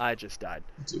 I just died.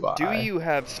 do. I Do you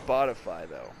have Spotify,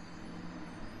 though?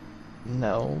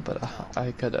 No, but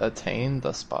I could attain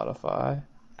the Spotify.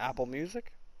 Apple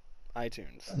Music?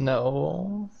 iTunes?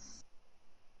 No.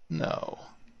 No.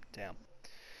 Damn.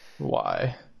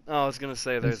 Why? Oh, I was gonna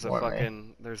say there's Inform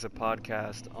me. there's a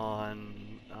podcast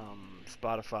on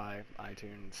Spotify,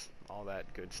 iTunes, all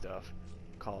that good stuff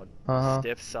called Uh-huh.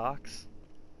 Stiff Socks.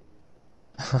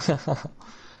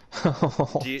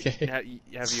 Do you, Okay.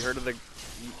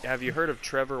 have you heard of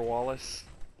Trevor Wallace?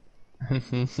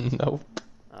 Nope.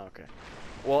 Okay.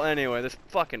 Well, anyway, this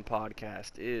fucking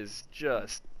podcast is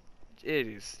just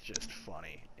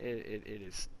funny. It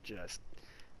is just,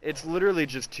 it's literally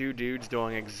just two dudes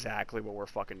doing exactly what we're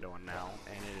fucking doing now,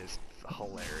 and it is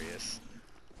hilarious.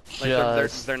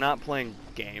 Like, they're not playing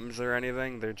games or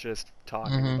anything, they're just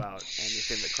talking about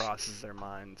anything that crosses their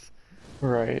minds.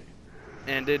 Right.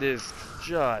 And it is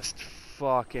just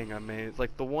fucking amazing.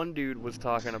 Like, the one dude was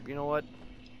talking you know what?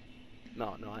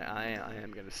 No, I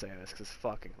am gonna say this because it's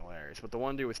fucking hilarious. But the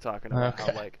one dude was talking about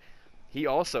how, like, he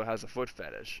also has a foot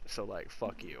fetish, so, like,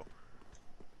 fuck you.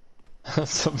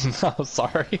 So, no,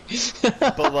 sorry.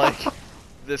 But, like,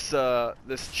 this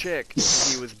chick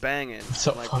he was banging,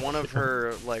 So like, one of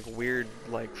her, like, weird,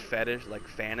 like, fetish, like,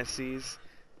 fantasies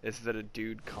is that a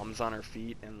dude comes on her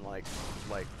feet and, like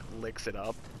licks it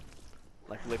up.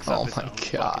 Like, licks up his own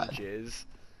fucking jizz.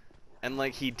 And,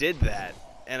 like, he did that.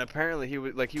 And apparently he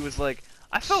was like,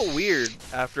 I felt weird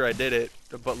after I did it,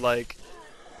 but like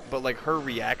her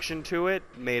reaction to it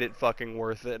made it fucking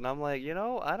worth it. And I'm like, you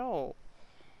know, I don't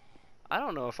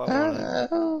know if I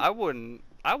want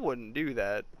I wouldn't do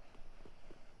that.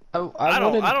 I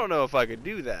don't know if I could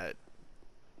do that.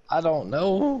 I don't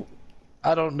know.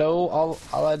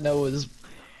 All I know is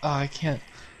I can't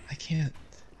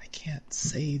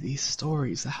say these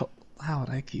stories out loud.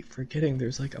 I keep forgetting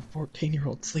there's like a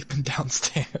 14-year-old sleeping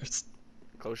downstairs.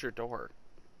 Close your door.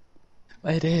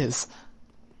 It is.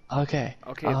 Okay.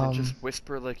 Okay, then just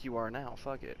whisper like you are now.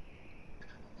 Fuck it.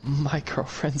 My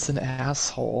girlfriend's an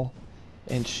asshole,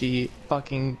 and she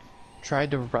fucking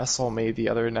tried to wrestle me the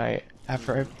other night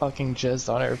after I fucking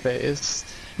jizzed on her face.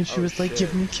 And she was like,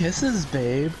 give me kisses,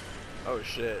 babe. Oh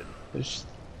shit. Just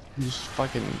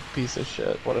fucking piece of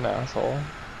shit. What an asshole.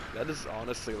 That is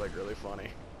honestly, like, really funny.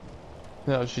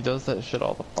 No, she does that shit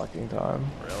all the fucking time.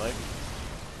 Really?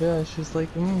 Yeah, she's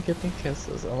like, give me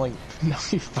kisses. I'm like, no,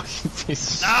 you fucking piece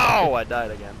of shit. No! I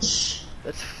died again.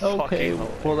 That's Okay, fucking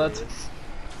well, that's... hilarious.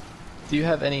 Do you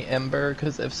have any ember?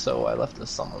 Because if so, I left a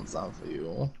summons on for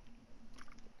you.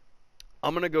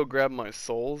 I'm gonna go grab my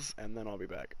souls, and then I'll be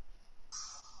back.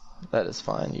 That is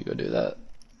fine, you go do that.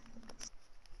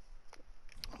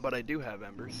 But I do have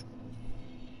embers.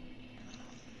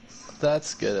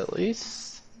 That's good, at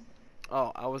least.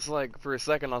 Oh, I was like, for a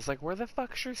second, I was like, where the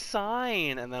fuck's your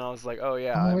sign? And then I was like, oh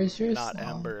yeah, Oh, I'm where's your not song?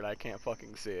 Ember and I can't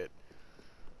fucking see it.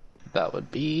 That would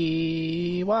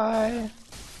be why.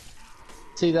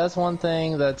 See, that's one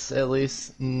thing that's at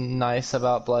least nice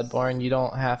about Bloodborne. You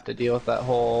don't have to deal with that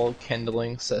whole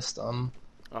kindling system.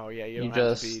 Oh yeah, you You don't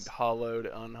have to be just hollowed,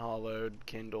 unhollowed,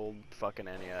 kindled, fucking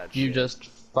any of that you shit. just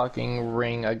fucking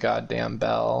ring a goddamn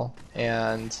bell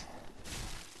and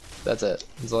that's it.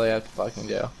 That's all you have to fucking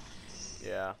do.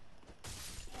 Yeah.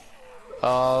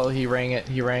 Oh, he rang it.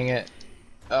 He rang it.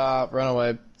 Run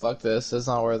away. Fuck this. It's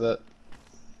not worth it.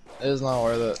 It is not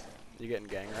worth it. You getting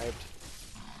gang raped?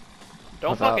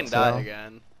 Don't About fucking die to.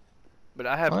 again. But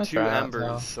I I'm have gonna 2 try not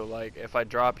embers, so like, if I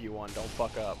drop you one, don't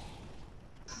fuck up.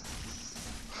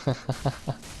 to.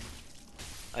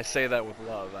 I say that with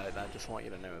love. I just want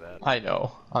you to know that. I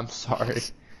know. I'm sorry.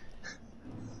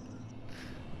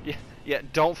 Yeah,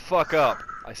 don't fuck up.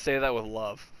 I say that with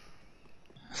love.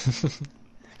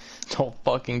 Don't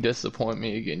fucking disappoint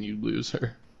me again, you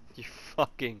loser. You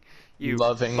fucking, you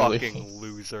Lovingly. fucking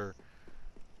loser.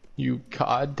 You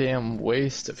goddamn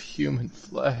waste of human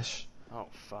flesh. Oh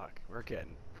fuck, we're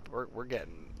getting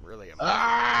really emotional.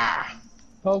 Ah!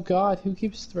 Oh god, who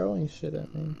keeps throwing shit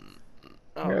at me?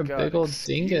 Oh You're a god, big old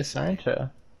excuse dingus, me. aren't you?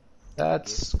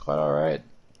 That's quite alright.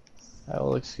 I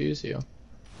will excuse you.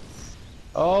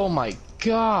 Oh my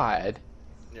god!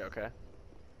 You okay?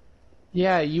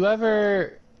 Yeah, you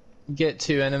ever get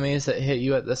 2 enemies that hit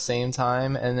you at the same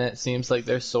time and it seems like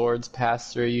their swords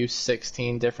pass through you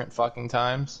 16 different fucking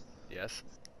times? Yes.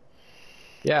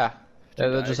 Yeah, Did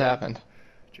you that die just again? happened.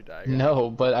 Did you die again? No,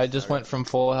 but I just Okay. went from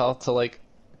full health to like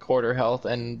quarter health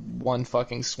and one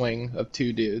fucking swing of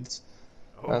 2 dudes.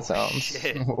 Oh That sounds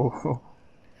shit. ooh, Oh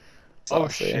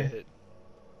saucy. shit.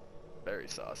 Very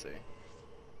saucy.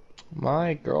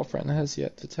 My girlfriend has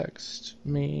yet to text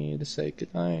me to say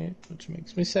goodnight, which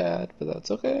makes me sad, but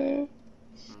that's okay.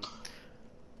 Mm.